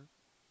pressure.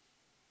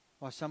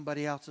 While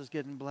somebody else is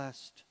getting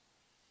blessed.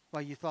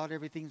 While you thought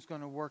everything's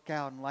going to work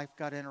out and life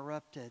got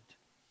interrupted.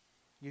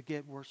 You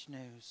get worse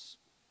news.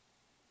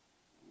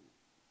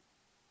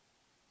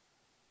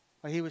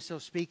 While he was still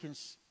speaking,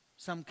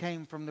 some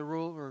came from the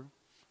ruler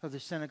of the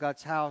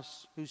synagogue's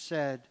house who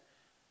said,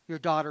 your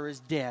daughter is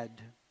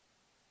dead.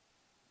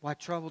 Why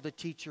trouble the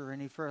teacher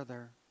any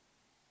further?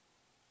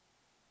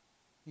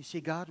 You see,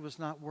 God was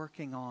not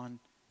working on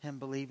him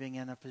believing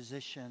in a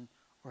physician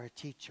or a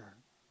teacher.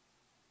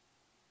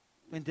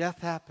 When death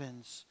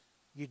happens,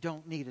 you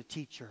don't need a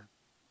teacher.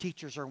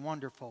 Teachers are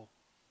wonderful.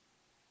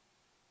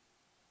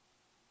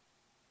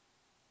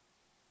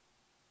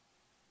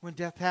 When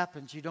death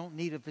happens, you don't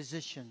need a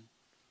physician.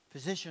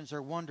 Physicians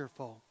are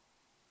wonderful.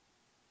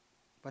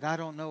 But I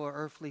don't know an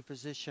earthly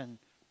physician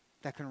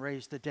that can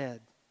raise the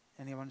dead.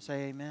 Anyone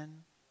say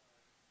amen?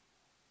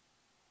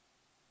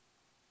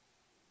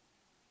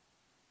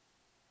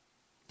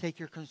 Take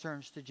your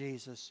concerns to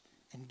Jesus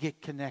and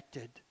get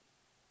connected.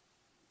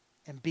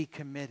 And be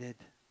committed.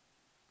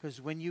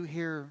 Because when you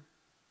hear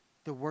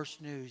the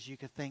worst news you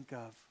could think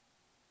of,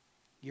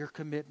 your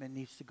commitment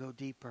needs to go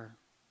deeper.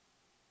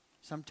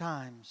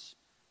 Sometimes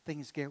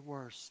things get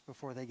worse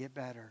before they get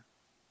better.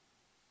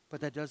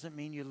 But that doesn't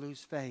mean you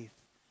lose faith.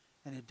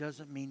 And it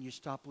doesn't mean you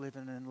stop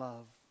living in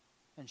love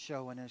and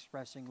showing and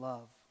expressing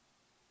love.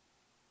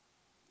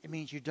 It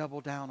means you double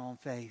down on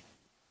faith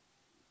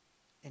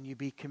and you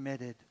be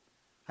committed.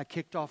 I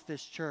kicked off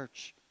this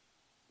church,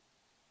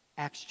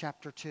 Acts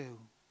chapter 2,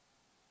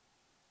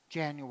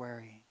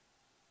 January.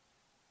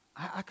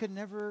 I could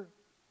never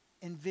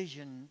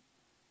envision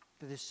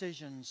the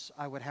decisions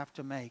I would have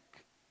to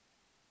make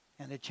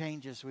and the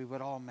changes we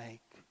would all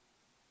make.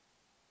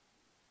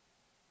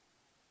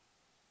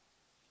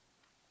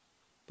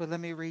 But let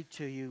me read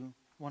to you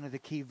one of the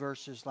key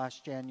verses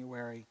last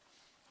January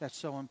that's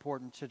so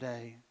important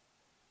today.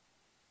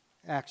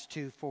 Acts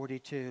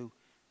 2:42.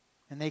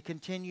 And they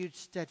continued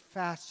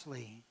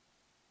steadfastly.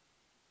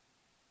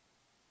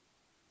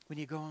 When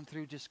you're going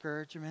through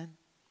discouragement,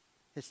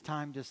 it's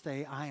time to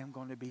say, I am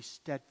going to be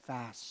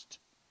steadfast.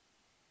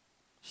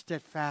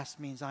 Steadfast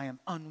means I am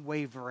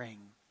unwavering,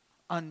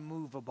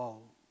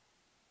 unmovable,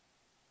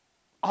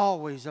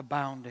 always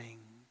abounding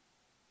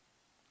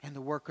in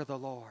the work of the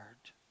Lord.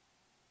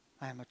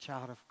 I am a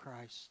child of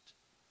Christ.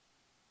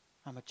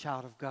 I'm a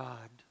child of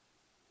God.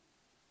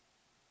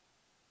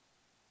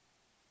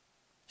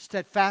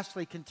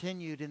 Steadfastly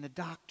continued in the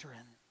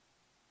doctrine.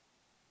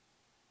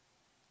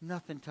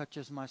 Nothing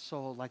touches my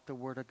soul like the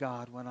Word of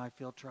God when I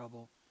feel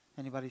trouble.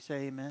 Anybody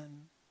say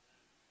amen?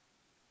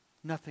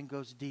 Nothing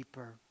goes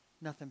deeper.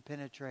 Nothing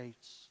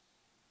penetrates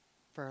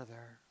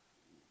further.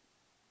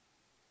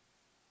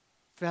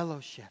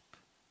 Fellowship.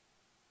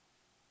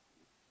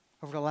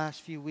 Over the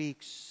last few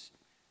weeks,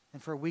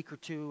 and for a week or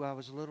two, I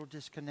was a little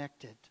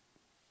disconnected.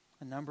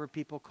 A number of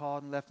people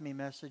called and left me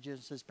messages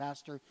and says,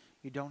 Pastor,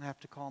 you don't have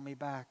to call me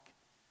back.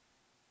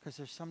 Because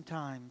there's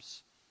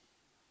sometimes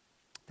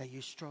that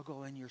you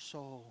struggle in your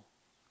soul,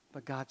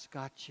 but God's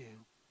got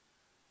you.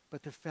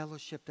 But the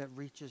fellowship that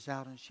reaches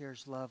out and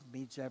shares love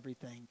means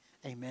everything.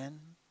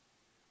 Amen?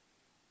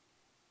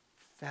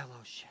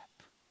 Fellowship.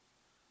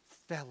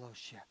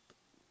 Fellowship.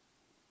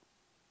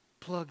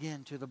 Plug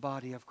into the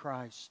body of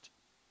Christ.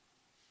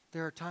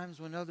 There are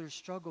times when others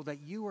struggle that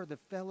you are the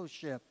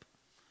fellowship,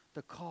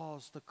 the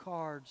cause, the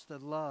cards, the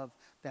love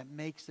that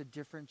makes the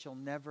difference you'll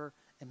never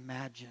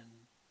imagine.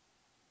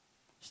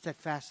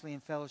 Steadfastly in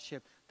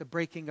fellowship, the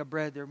breaking of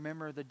bread, the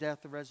remember of the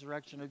death, the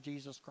resurrection of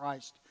Jesus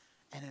Christ,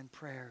 and in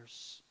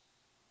prayers.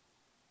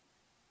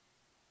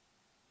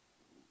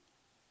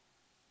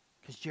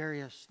 Because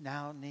Jairus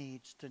now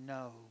needs to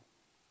know.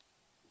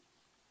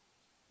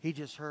 He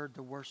just heard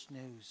the worst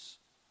news.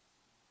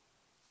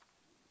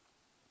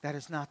 That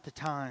is not the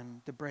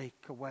time to break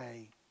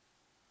away.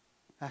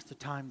 That's the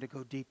time to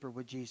go deeper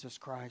with Jesus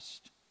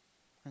Christ.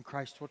 And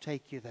Christ will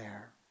take you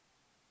there.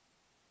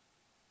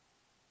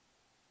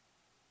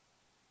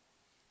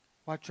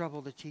 Why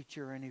trouble the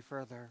teacher any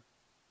further?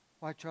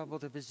 Why trouble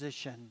the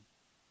physician?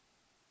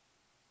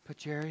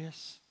 But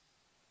Jairus,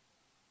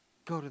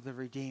 go to the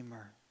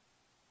Redeemer.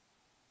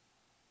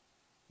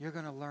 You're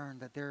going to learn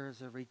that there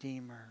is a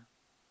Redeemer.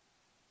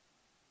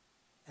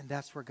 And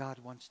that's where God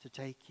wants to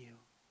take you.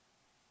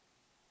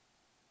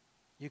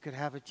 You could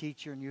have a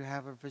teacher and you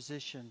have a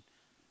physician,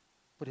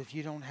 but if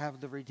you don't have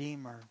the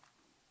Redeemer,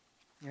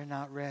 you're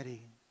not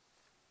ready,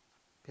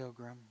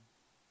 pilgrim.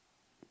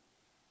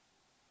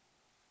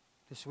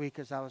 This week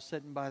as I was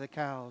sitting by the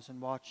cows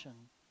and watching,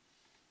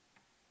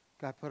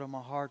 God put on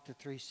my heart the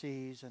 3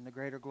 C's and the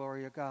greater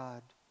glory of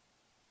God.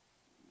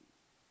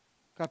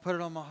 God put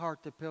it on my heart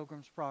the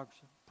Pilgrim's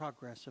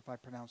Progress, if I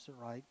pronounce it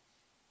right.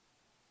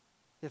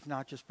 If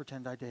not, just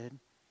pretend I did.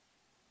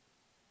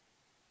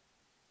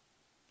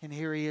 And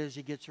here he is,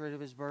 he gets rid of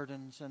his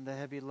burdens and the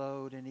heavy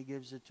load and he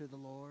gives it to the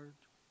Lord.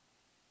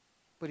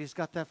 But he's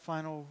got that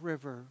final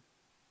river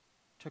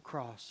to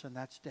cross, and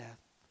that's death.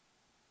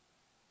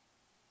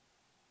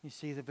 You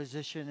see, the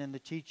physician and the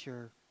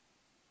teacher,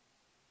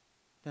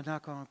 they're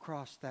not going to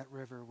cross that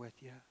river with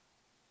you.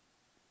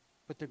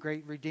 But the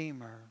great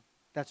Redeemer,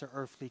 that's an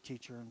earthly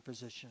teacher and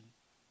physician.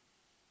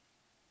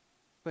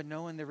 But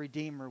knowing the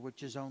Redeemer,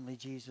 which is only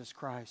Jesus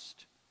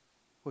Christ,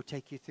 will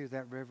take you through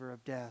that river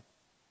of death.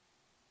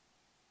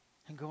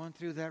 And going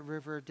through that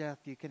river of death,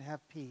 you can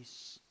have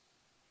peace.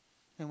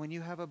 And when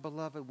you have a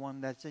beloved one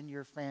that's in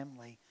your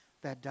family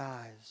that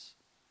dies,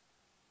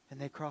 and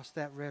they cross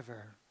that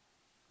river,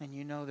 and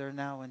you know they're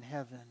now in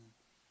heaven,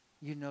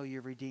 you know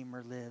your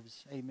Redeemer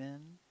lives. Amen?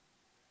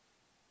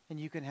 And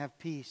you can have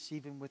peace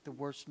even with the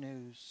worst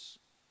news.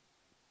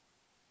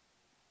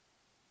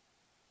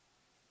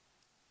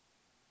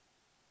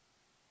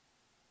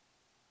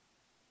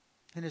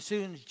 And as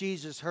soon as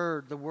Jesus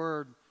heard the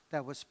word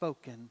that was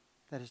spoken,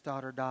 that his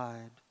daughter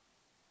died,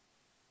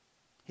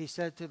 he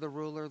said to the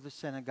ruler of the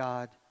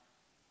synagogue,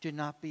 do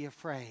not be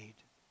afraid,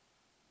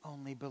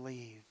 only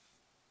believe.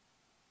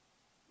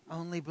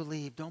 Only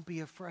believe, don't be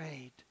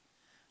afraid.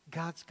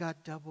 God's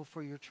got double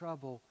for your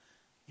trouble.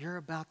 You're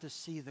about to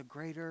see the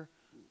greater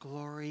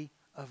glory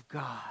of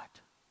God.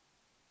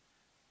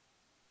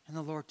 And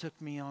the Lord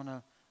took me on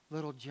a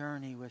little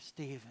journey with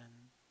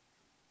Stephen,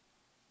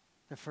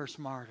 the first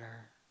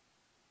martyr.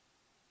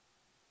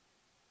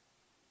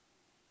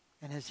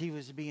 And as he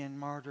was being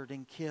martyred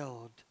and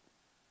killed,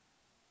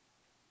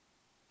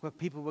 what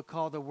people would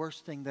call the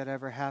worst thing that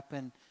ever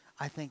happened,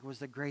 I think was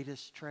the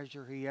greatest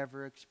treasure he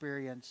ever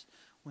experienced.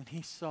 When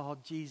he saw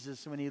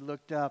Jesus, when he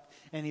looked up.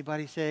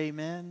 Anybody say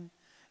amen?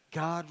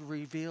 God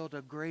revealed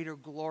a greater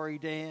glory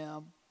to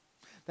him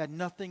that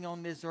nothing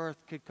on this earth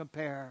could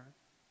compare.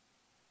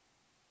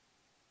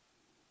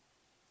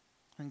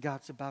 And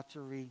God's about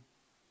to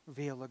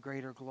reveal a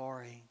greater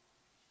glory.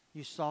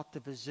 You sought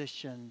the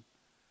physician,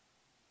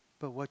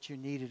 but what you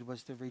needed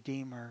was the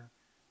Redeemer,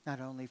 not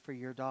only for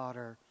your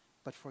daughter,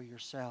 but for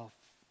yourself.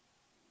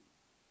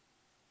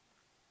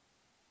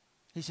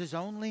 He says,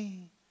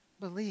 only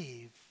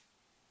believe.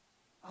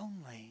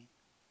 Only.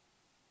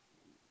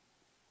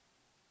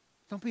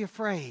 Don't be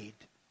afraid.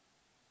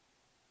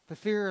 The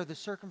fear of the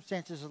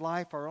circumstances of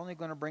life are only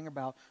going to bring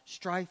about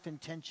strife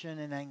and tension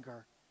and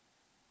anger.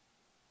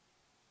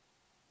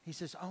 He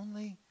says,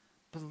 only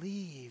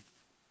believe.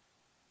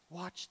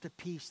 Watch the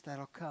peace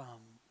that'll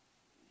come.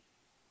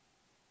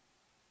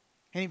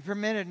 And he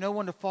permitted no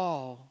one to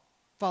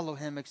follow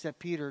him except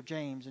Peter,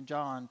 James, and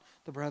John,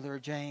 the brother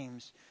of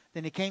James.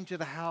 Then he came to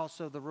the house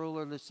of the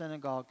ruler of the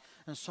synagogue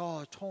and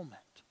saw a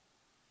tumult,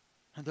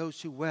 and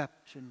those who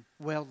wept and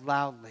wailed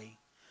loudly.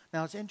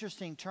 Now, it's an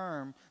interesting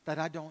term that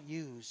I don't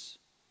use,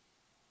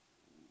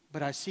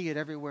 but I see it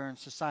everywhere in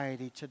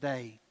society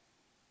today.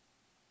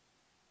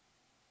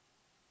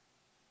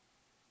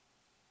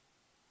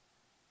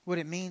 What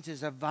it means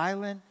is a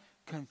violent,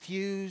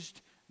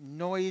 confused,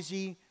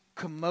 noisy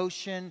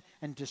commotion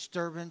and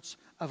disturbance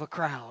of a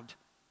crowd.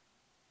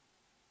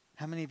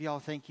 How many of y'all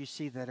think you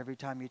see that every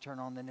time you turn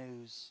on the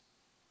news?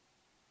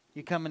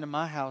 You come into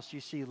my house,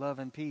 you see love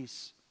and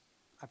peace.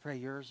 I pray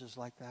yours is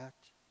like that.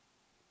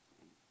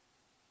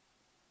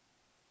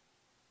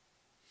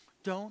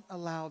 Don't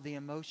allow the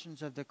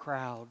emotions of the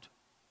crowd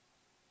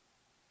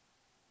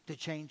to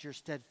change your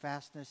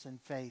steadfastness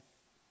and faith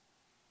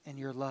and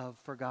your love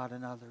for God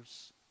and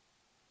others.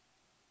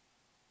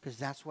 Because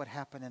that's what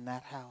happened in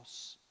that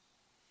house.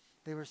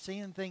 They were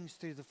seeing things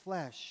through the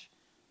flesh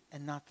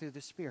and not through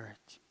the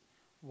Spirit.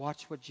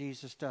 Watch what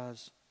Jesus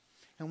does.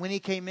 And when he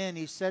came in,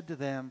 he said to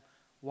them,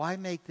 why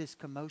make this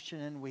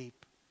commotion and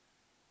weep?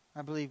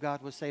 I believe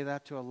God would say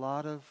that to a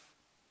lot of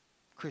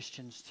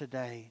Christians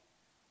today.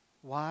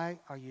 Why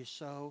are you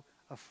so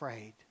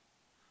afraid?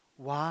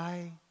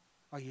 Why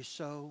are you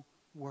so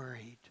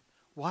worried?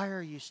 Why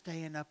are you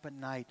staying up at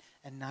night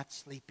and not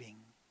sleeping?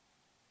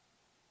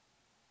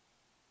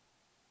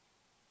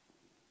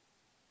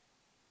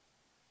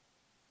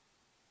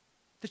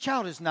 The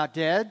child is not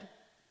dead,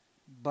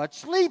 but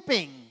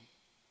sleeping.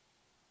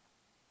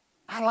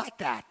 I like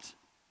that.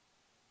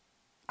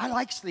 I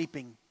like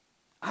sleeping.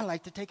 I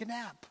like to take a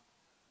nap.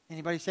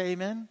 Anybody say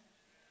amen?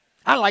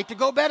 I like to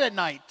go to bed at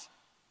night.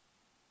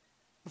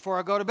 Before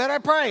I go to bed, I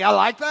pray. I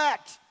like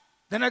that.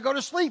 Then I go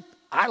to sleep.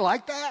 I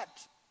like that.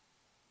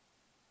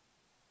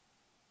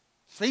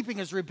 Sleeping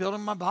is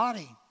rebuilding my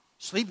body.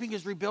 Sleeping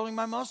is rebuilding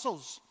my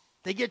muscles.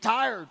 They get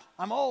tired.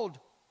 I'm old.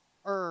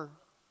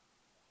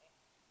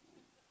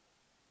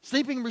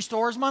 Sleeping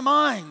restores my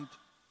mind.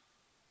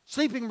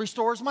 Sleeping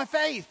restores my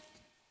faith.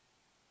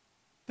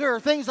 There are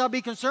things I'll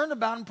be concerned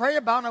about and pray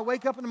about, and I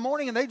wake up in the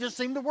morning and they just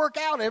seem to work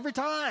out every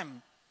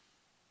time.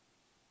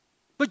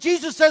 But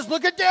Jesus says,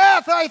 look at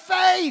death, thy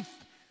faith.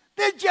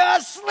 They're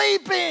just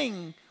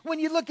sleeping. When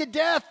you look at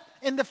death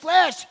in the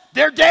flesh,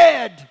 they're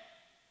dead.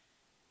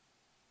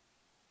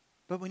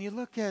 But when you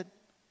look at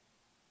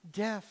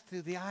death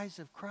through the eyes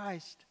of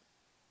Christ,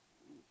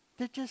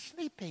 they're just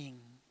sleeping.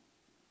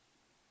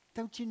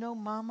 Don't you know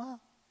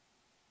Mama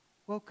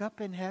woke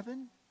up in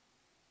heaven,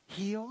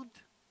 healed?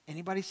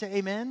 Anybody say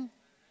amen?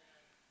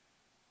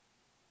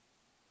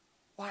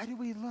 Why do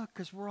we look?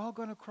 Because we're all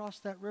going to cross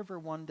that river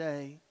one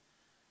day.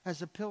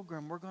 As a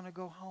pilgrim, we're going to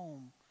go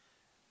home.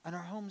 And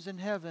our home's in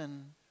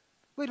heaven.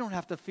 We don't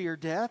have to fear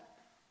death.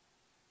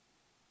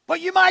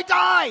 But you might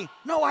die.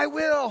 No, I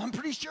will. I'm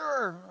pretty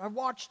sure. I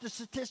watched the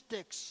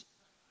statistics.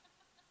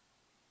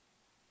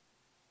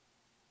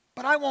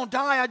 But I won't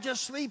die. I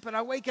just sleep and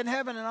I wake in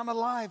heaven and I'm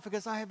alive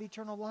because I have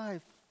eternal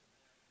life.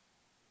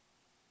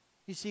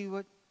 You see,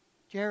 what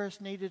Jairus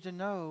needed to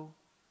know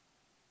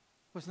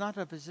was not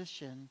a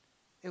physician.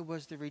 It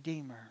was the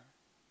Redeemer.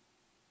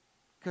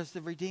 Because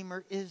the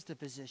Redeemer is the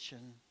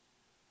physician.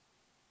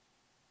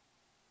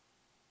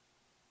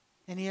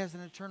 And he has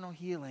an eternal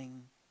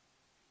healing.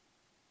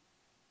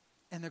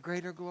 And the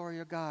greater glory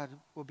of God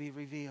will be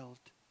revealed.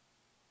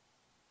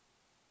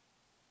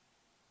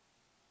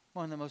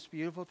 One of the most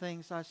beautiful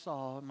things I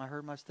saw, and I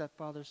heard my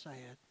stepfather say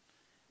it,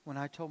 when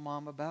I told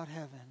Mom about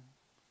heaven.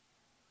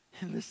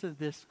 And listen to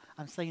this,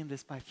 I'm saying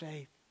this by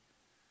faith.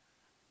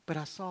 But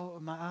I saw it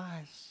with my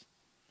eyes.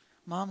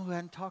 Mom, who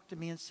hadn't talked to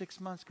me in 6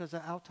 months because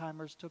of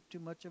Alzheimer's, took too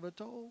much of a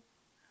toll.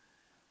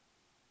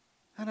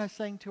 And I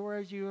sang to her,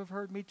 as you have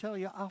heard me tell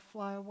you, I'll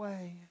fly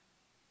away.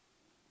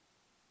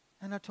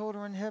 And I told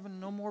her in heaven,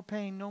 no more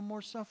pain, no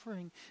more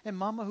suffering. And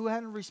Mama, who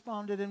hadn't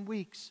responded in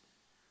weeks,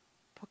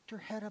 poked her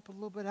head up a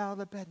little bit out of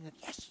the bed and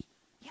said, yes,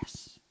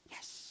 yes,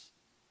 yes,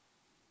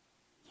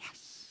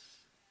 yes.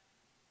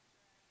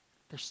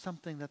 There's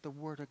something that the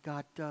Word of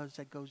God does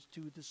that goes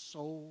to the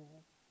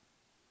soul.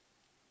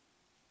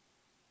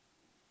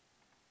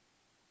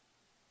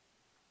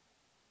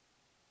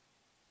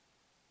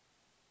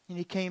 And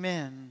he came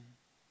in.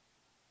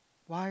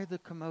 Why the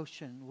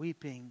commotion,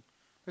 weeping?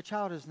 The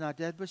child is not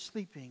dead, but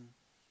sleeping.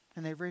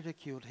 And they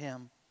ridiculed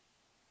him.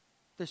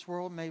 This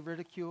world may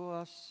ridicule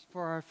us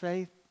for our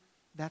faith.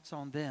 That's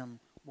on them.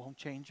 Won't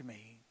change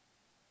me.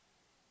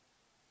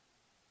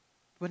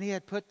 When he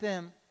had put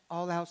them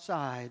all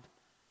outside,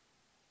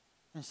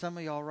 and some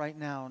of y'all right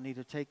now need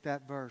to take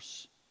that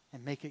verse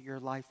and make it your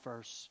life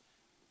verse.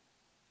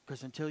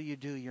 Because until you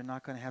do, you're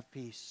not going to have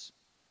peace.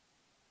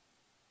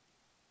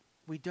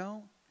 We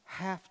don't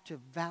have to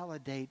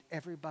validate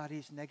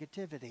everybody's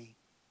negativity.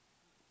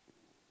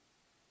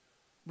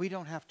 We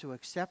don't have to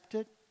accept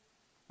it.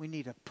 We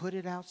need to put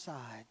it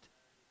outside.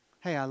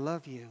 Hey, I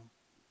love you.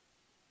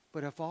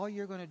 But if all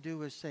you're going to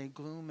do is say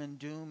gloom and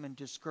doom and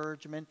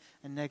discouragement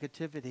and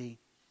negativity,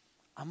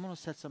 I'm going to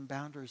set some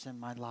boundaries in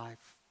my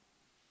life.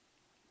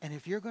 And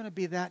if you're going to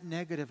be that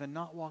negative and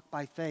not walk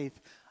by faith,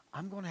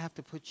 I'm going to have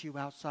to put you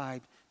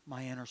outside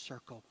my inner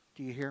circle.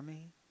 Do you hear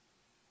me?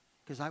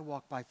 Because I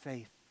walk by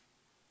faith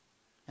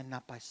and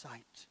not by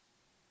sight.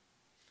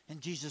 And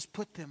Jesus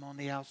put them on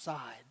the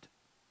outside.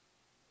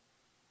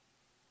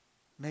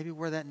 Maybe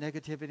where that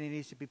negativity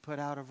needs to be put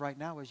out of right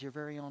now is your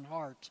very own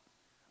heart.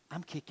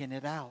 I'm kicking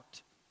it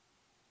out.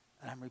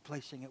 And I'm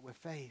replacing it with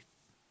faith.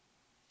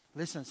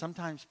 Listen,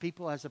 sometimes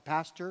people as a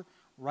pastor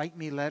write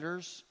me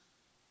letters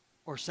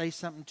or say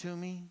something to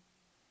me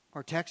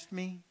or text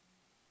me,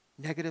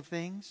 negative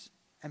things.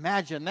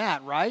 Imagine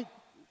that, right?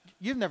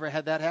 You've never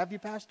had that, have you,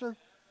 Pastor?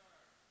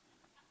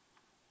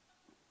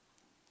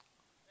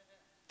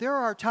 There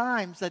are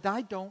times that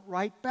I don't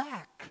write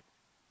back.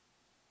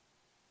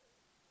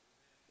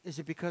 Is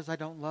it because I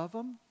don't love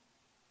them?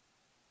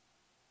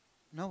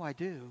 No, I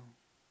do.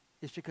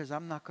 It's because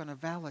I'm not going to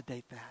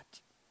validate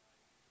that.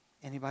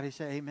 Anybody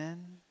say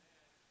amen?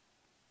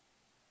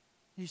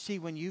 You see,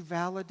 when you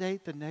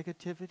validate the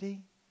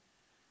negativity,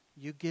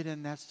 you get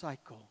in that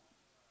cycle.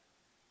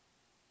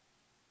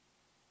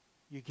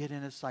 You get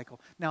in a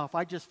cycle. Now, if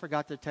I just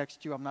forgot to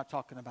text you, I'm not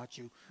talking about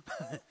you.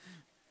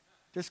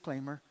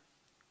 Disclaimer.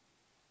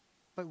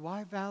 But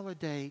why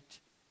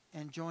validate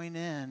and join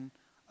in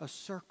a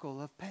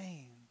circle of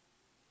pain?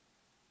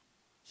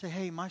 Say,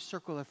 hey, my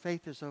circle of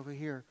faith is over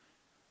here.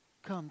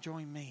 Come,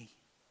 join me.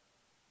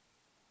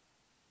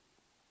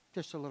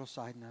 Just a little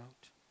side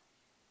note.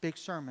 Big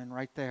sermon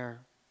right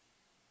there.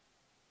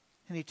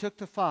 And he took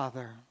the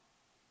father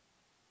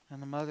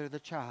and the mother of the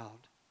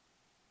child,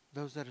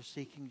 those that are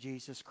seeking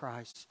Jesus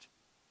Christ,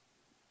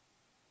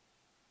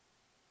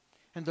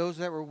 and those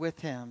that were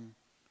with him,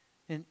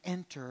 and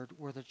entered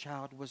where the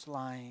child was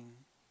lying.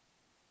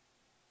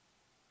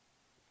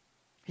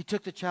 He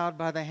took the child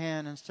by the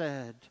hand and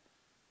said,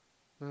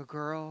 little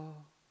girl,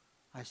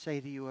 I say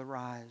to you,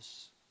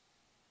 arise.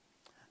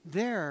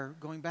 There,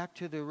 going back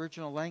to the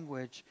original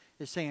language,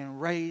 is saying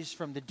raised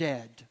from the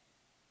dead,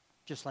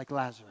 just like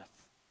Lazarus.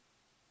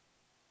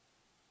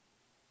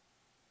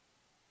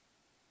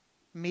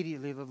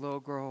 Immediately the little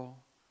girl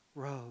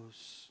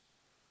arose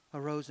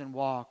and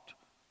walked,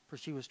 for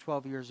she was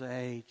 12 years of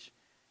age,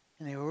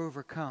 and they were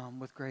overcome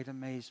with great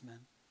amazement.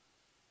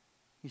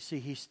 You see,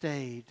 he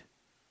stayed.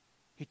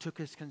 He took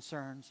his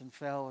concerns and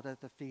fell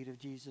at the feet of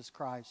Jesus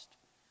Christ.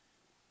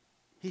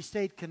 He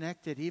stayed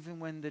connected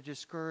even when the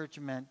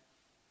discouragement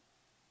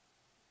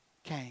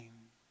came.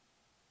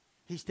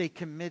 He stayed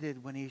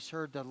committed when he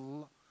heard the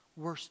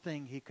worst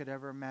thing he could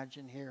ever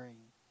imagine hearing.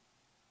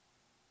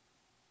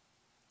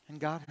 And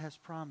God has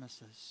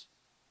promises.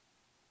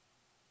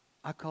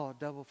 I call it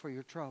double for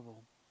your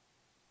trouble.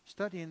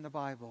 Studying the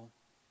Bible,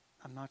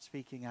 I'm not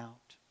speaking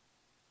out.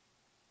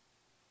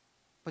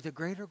 But the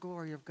greater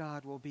glory of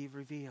God will be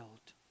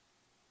revealed.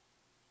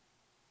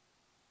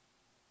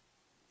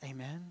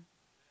 Amen.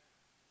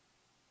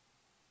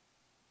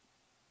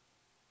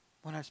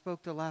 When I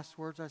spoke the last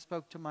words, I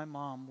spoke to my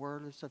mom,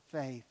 words of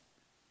faith.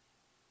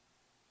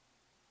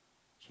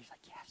 She's like,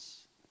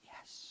 yes,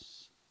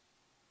 yes.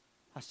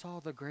 I saw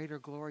the greater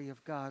glory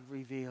of God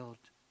revealed.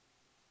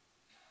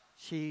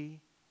 She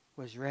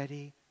was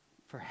ready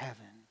for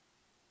heaven.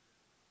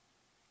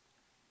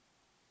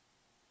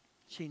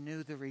 She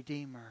knew the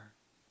Redeemer.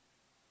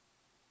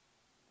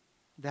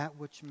 That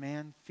which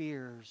man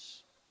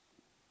fears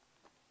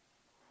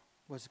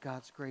was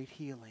God's great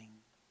healing.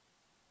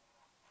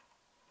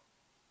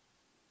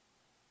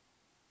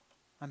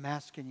 I'm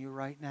asking you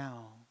right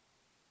now,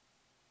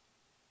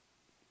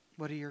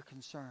 what are your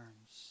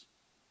concerns?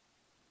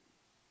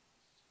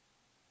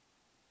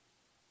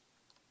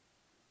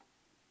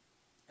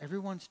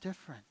 Everyone's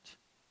different.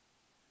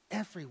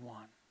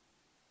 Everyone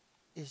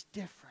is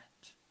different.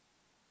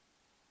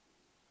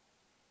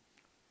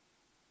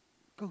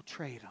 Go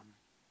trade them.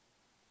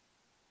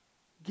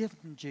 Give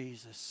them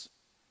Jesus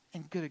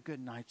and get a good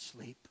night's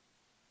sleep.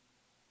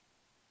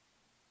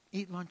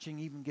 Eat lunch and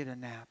even get a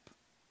nap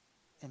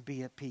and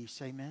be at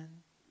peace. Amen?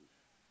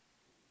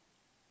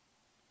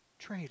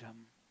 Trade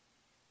them.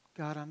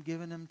 God, I'm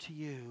giving them to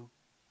you.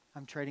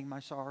 I'm trading my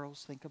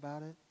sorrows. Think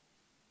about it.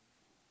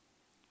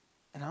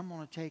 And I'm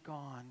going to take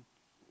on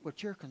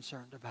what you're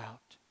concerned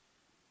about.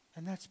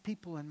 And that's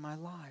people in my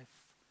life.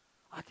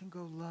 I can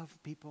go love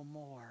people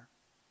more.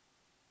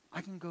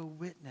 I can go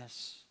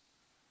witness.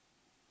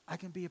 I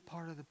can be a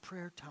part of the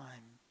prayer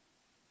time.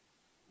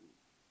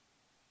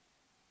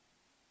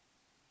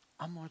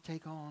 I'm going to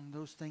take on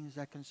those things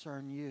that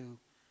concern you,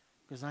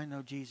 because I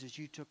know, Jesus,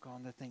 you took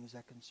on the things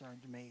that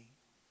concerned me.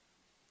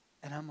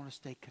 And I'm going to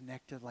stay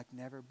connected like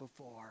never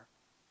before.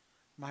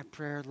 My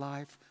prayer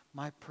life,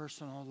 my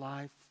personal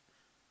life,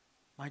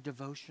 my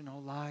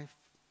devotional life,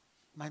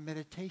 my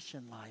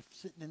meditation life,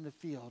 sitting in the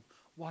field,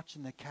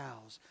 watching the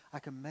cows. I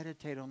can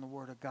meditate on the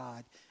Word of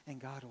God, and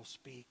God will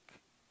speak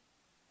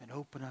and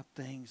open up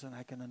things, and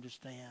I can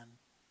understand.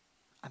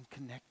 I'm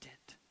connected.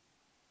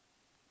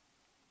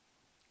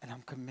 And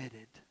I'm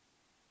committed.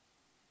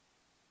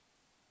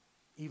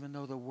 Even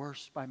though the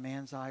worst by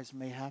man's eyes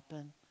may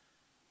happen,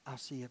 I'll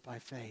see it by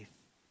faith.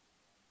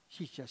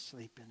 She's just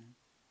sleeping.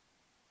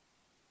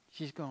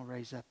 She's going to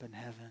raise up in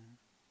heaven.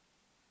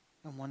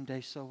 And one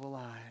day so will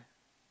I.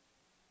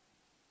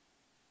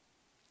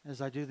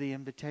 As I do the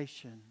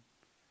invitation,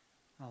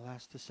 I'll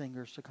ask the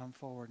singers to come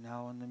forward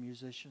now and the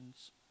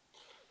musicians.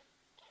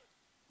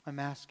 I'm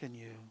asking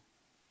you,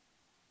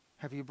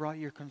 have you brought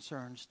your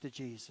concerns to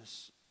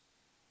Jesus?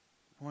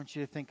 I want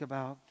you to think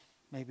about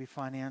maybe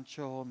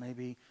financial,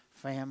 maybe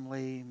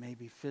family,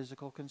 maybe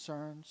physical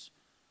concerns.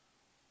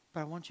 But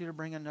I want you to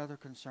bring another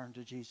concern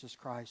to Jesus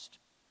Christ.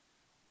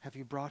 Have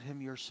you brought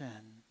him your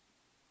sin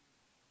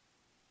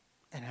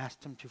and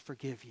asked him to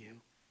forgive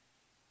you?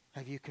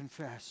 Have you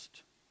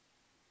confessed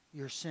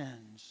your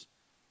sins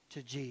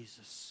to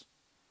Jesus?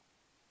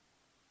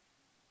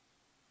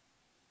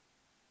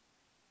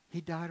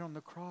 He died on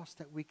the cross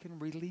that we can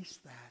release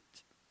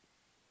that.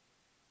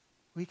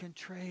 We can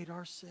trade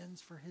our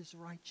sins for his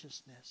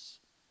righteousness.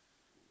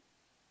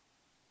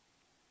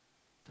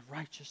 The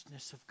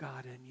righteousness of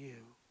God in you,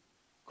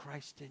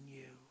 Christ in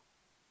you.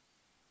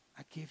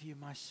 I give you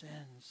my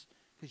sins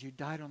because you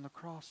died on the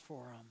cross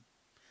for them.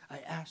 I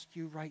ask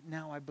you right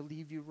now, I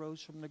believe you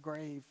rose from the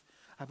grave.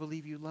 I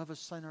believe you love a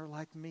sinner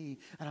like me,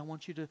 and I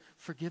want you to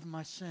forgive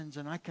my sins,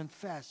 and I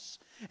confess.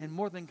 And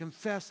more than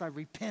confess, I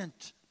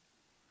repent.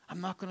 I'm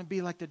not going to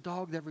be like the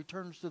dog that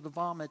returns to the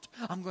vomit.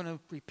 I'm going to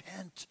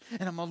repent,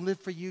 and I'm going to live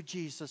for you,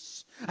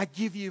 Jesus. I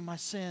give you my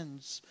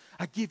sins.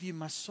 I give you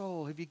my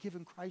soul. Have you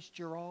given Christ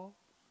your all?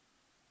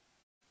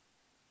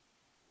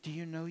 Do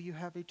you know you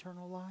have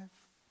eternal life?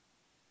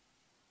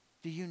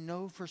 Do you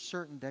know for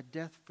certain that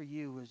death for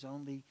you is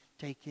only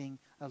taking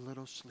a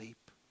little sleep?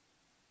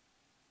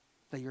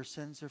 That your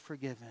sins are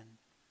forgiven,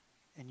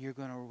 and you're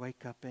going to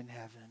wake up in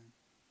heaven?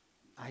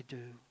 I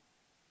do.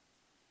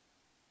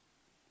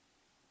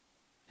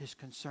 His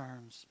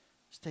concerns.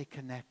 Stay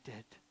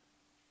connected.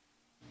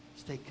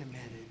 Stay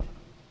committed.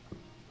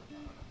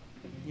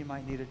 You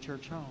might need a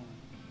church home.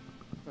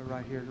 We're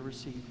right here to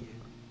receive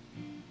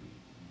you.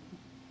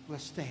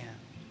 Let's stand.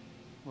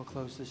 We'll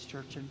close this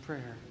church in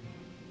prayer.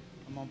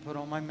 I'm going to put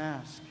on my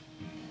mask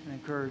and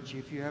encourage you,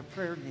 if you have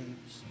prayer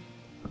needs,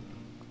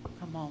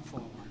 come on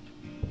forward.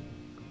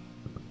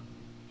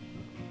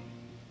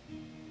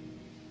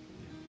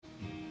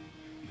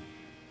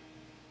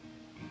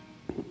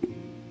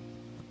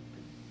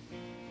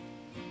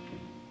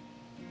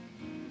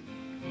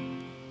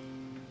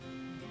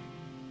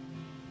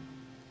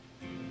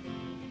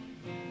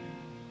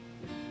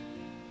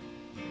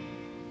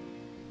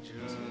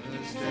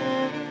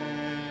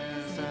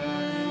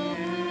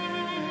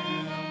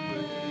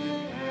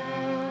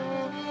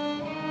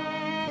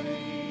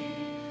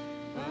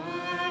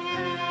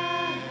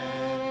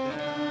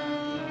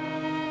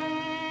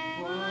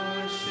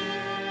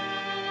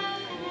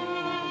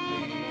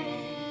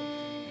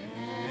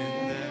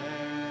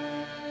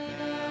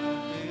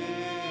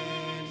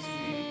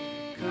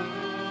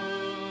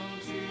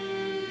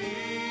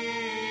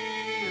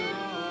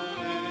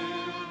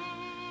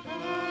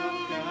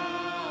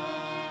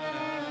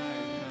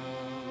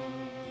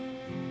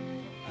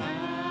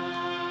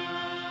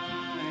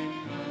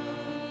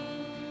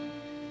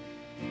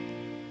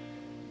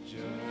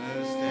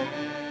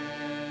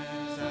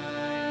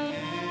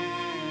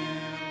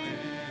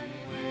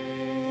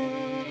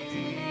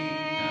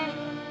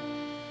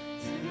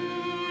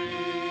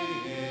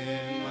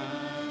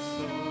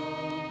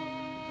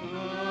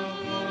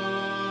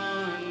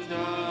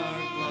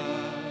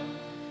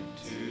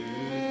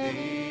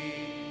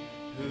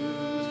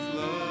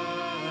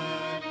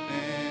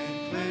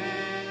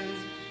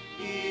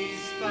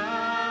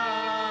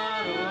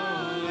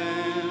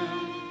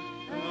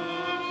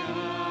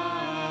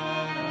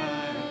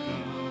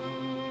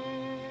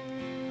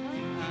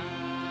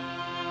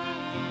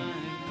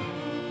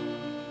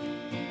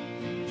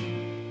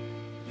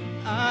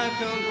 I've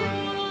come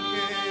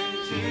broken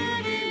to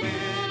be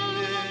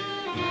mended.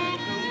 I've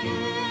come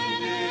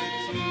wounded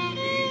to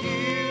be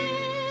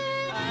healed.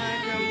 I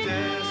come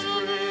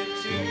desperate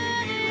to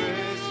be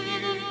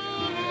rescued.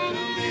 I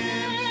come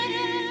empty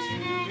to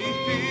be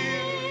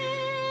filled.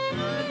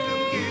 I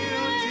come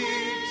guilty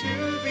to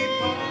be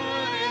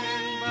pardoned.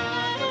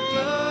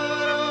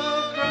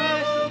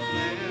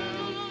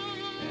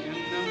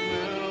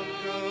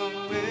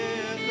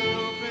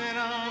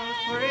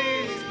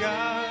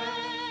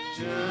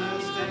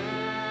 just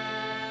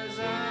as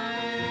I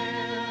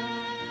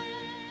am,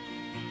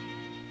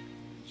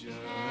 just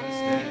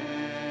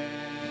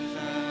as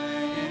I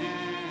am.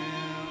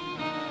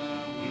 I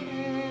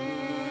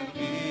would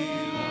be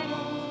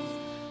lost,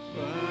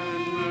 but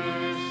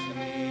mercy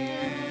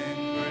and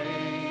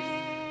grace,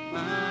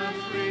 my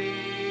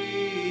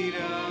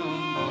freedom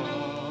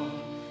bought,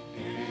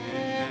 and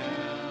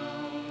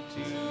now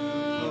to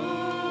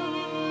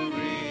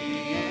glory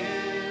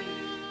in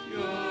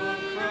your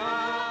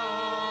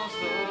cross,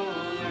 O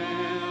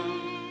Lamb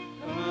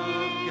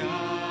of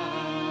God,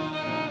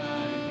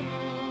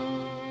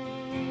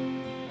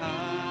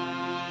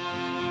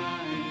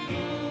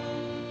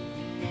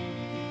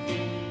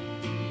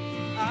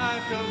 I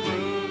come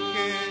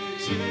broken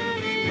to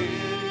be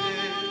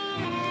mended,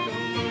 I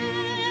come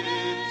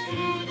wounded to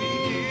be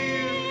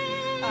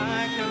healed, I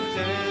come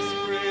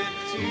desperate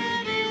to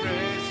be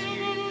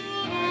rescued,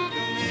 I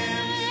come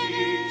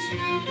empty to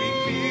be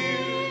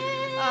filled,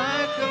 I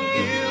come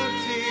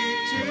guilty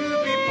to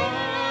be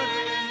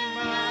pardoned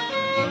by the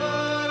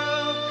blood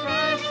of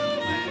Christ the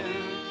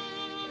Lamb,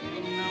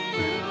 and I'm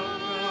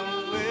welcome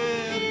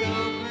with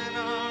open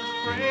arms,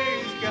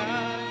 praise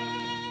God,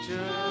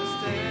 just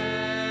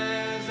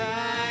as I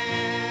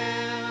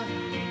am.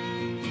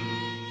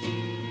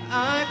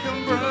 I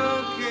come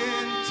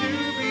broken to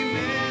be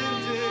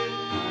mended,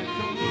 I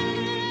come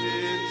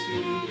wounded to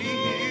be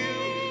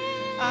healed,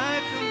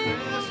 I come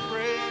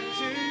desperate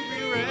to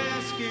be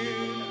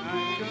rescued, I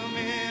come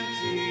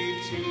empty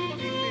to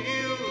be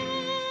filled,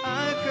 I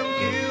come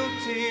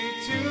guilty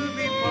to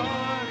be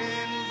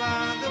pardoned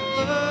by the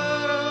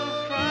blood of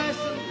Christ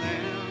the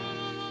Lamb,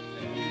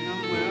 and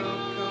I'm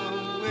welcome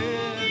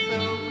with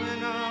open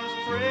arms,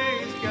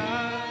 praise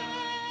God,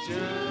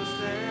 just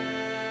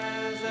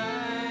as I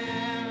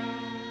am.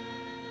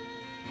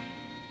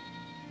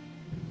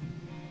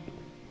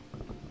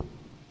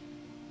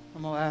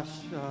 I'm going to ask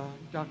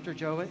Dr.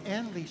 Joe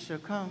and Lisa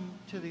come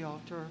to the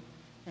altar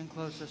and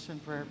close us in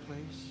prayer,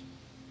 please.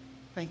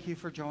 Thank you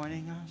for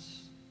joining us.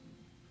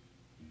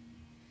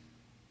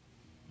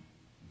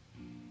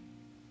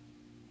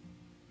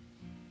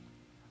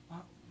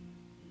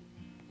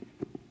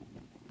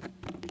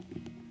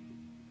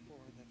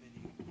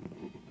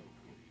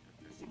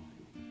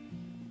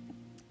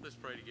 Let's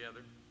pray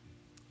together.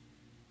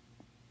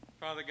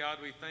 Father God,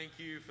 we thank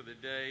you for the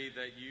day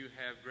that you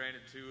have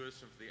granted to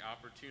us and for the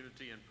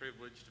opportunity and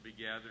privilege to be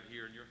gathered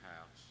here in your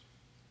house.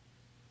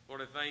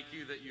 Lord, I thank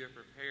you that you have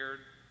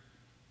prepared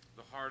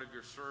the heart of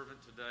your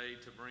servant today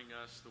to bring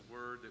us the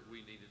word that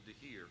we needed to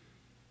hear.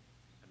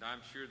 And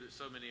I'm sure that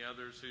so many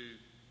others who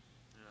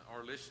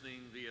are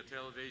listening via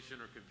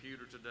television or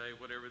computer today,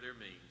 whatever their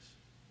means,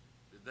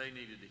 that they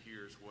needed to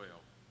hear as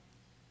well.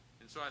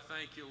 And so I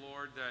thank you,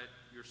 Lord, that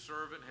your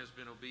servant has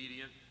been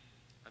obedient.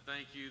 I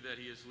thank you that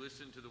he has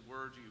listened to the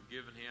words you've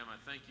given him. I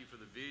thank you for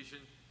the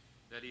vision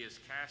that he is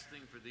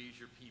casting for these,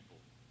 your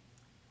people.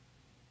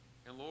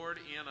 And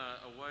Lord, in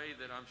a way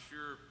that I'm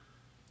sure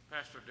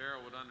Pastor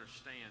Darrell would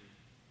understand,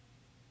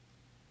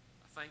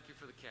 I thank you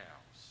for the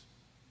cows.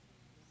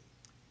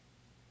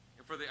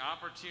 And for the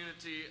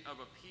opportunity of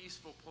a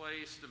peaceful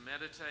place to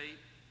meditate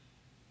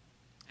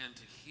and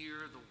to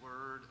hear the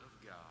word of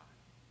God.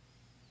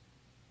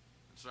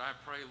 So I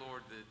pray,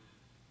 Lord, that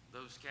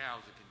those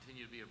cows will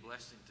continue to be a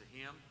blessing to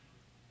him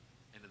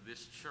and to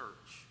this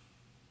church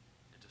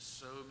and to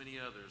so many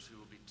others who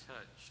will be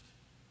touched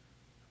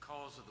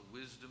because of the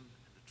wisdom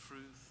and the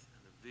truth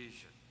and the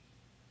vision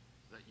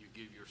that you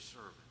give your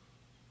servant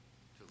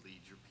to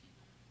lead your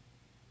people.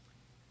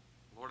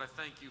 Lord, I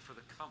thank you for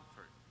the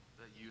comfort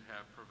that you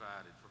have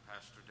provided for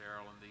Pastor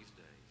Darrell in these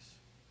days.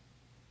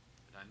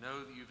 And I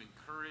know that you've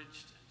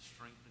encouraged and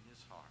strengthened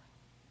his heart.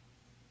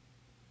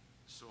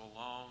 So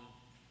along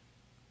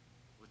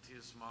with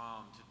his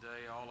mom,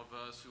 today all of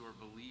us who are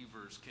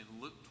believers can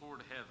look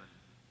toward heaven,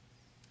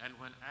 and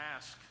when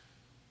asked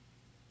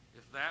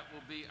if that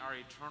will be our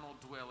eternal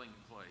dwelling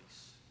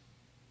place,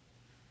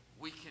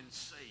 we can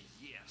say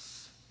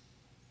yes,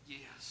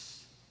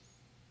 yes,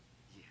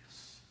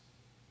 yes.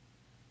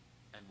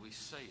 And we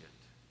say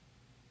it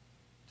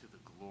to the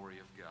glory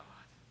of God.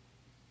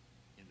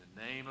 In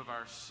the name of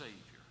our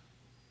Savior,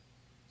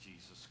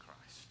 Jesus Christ.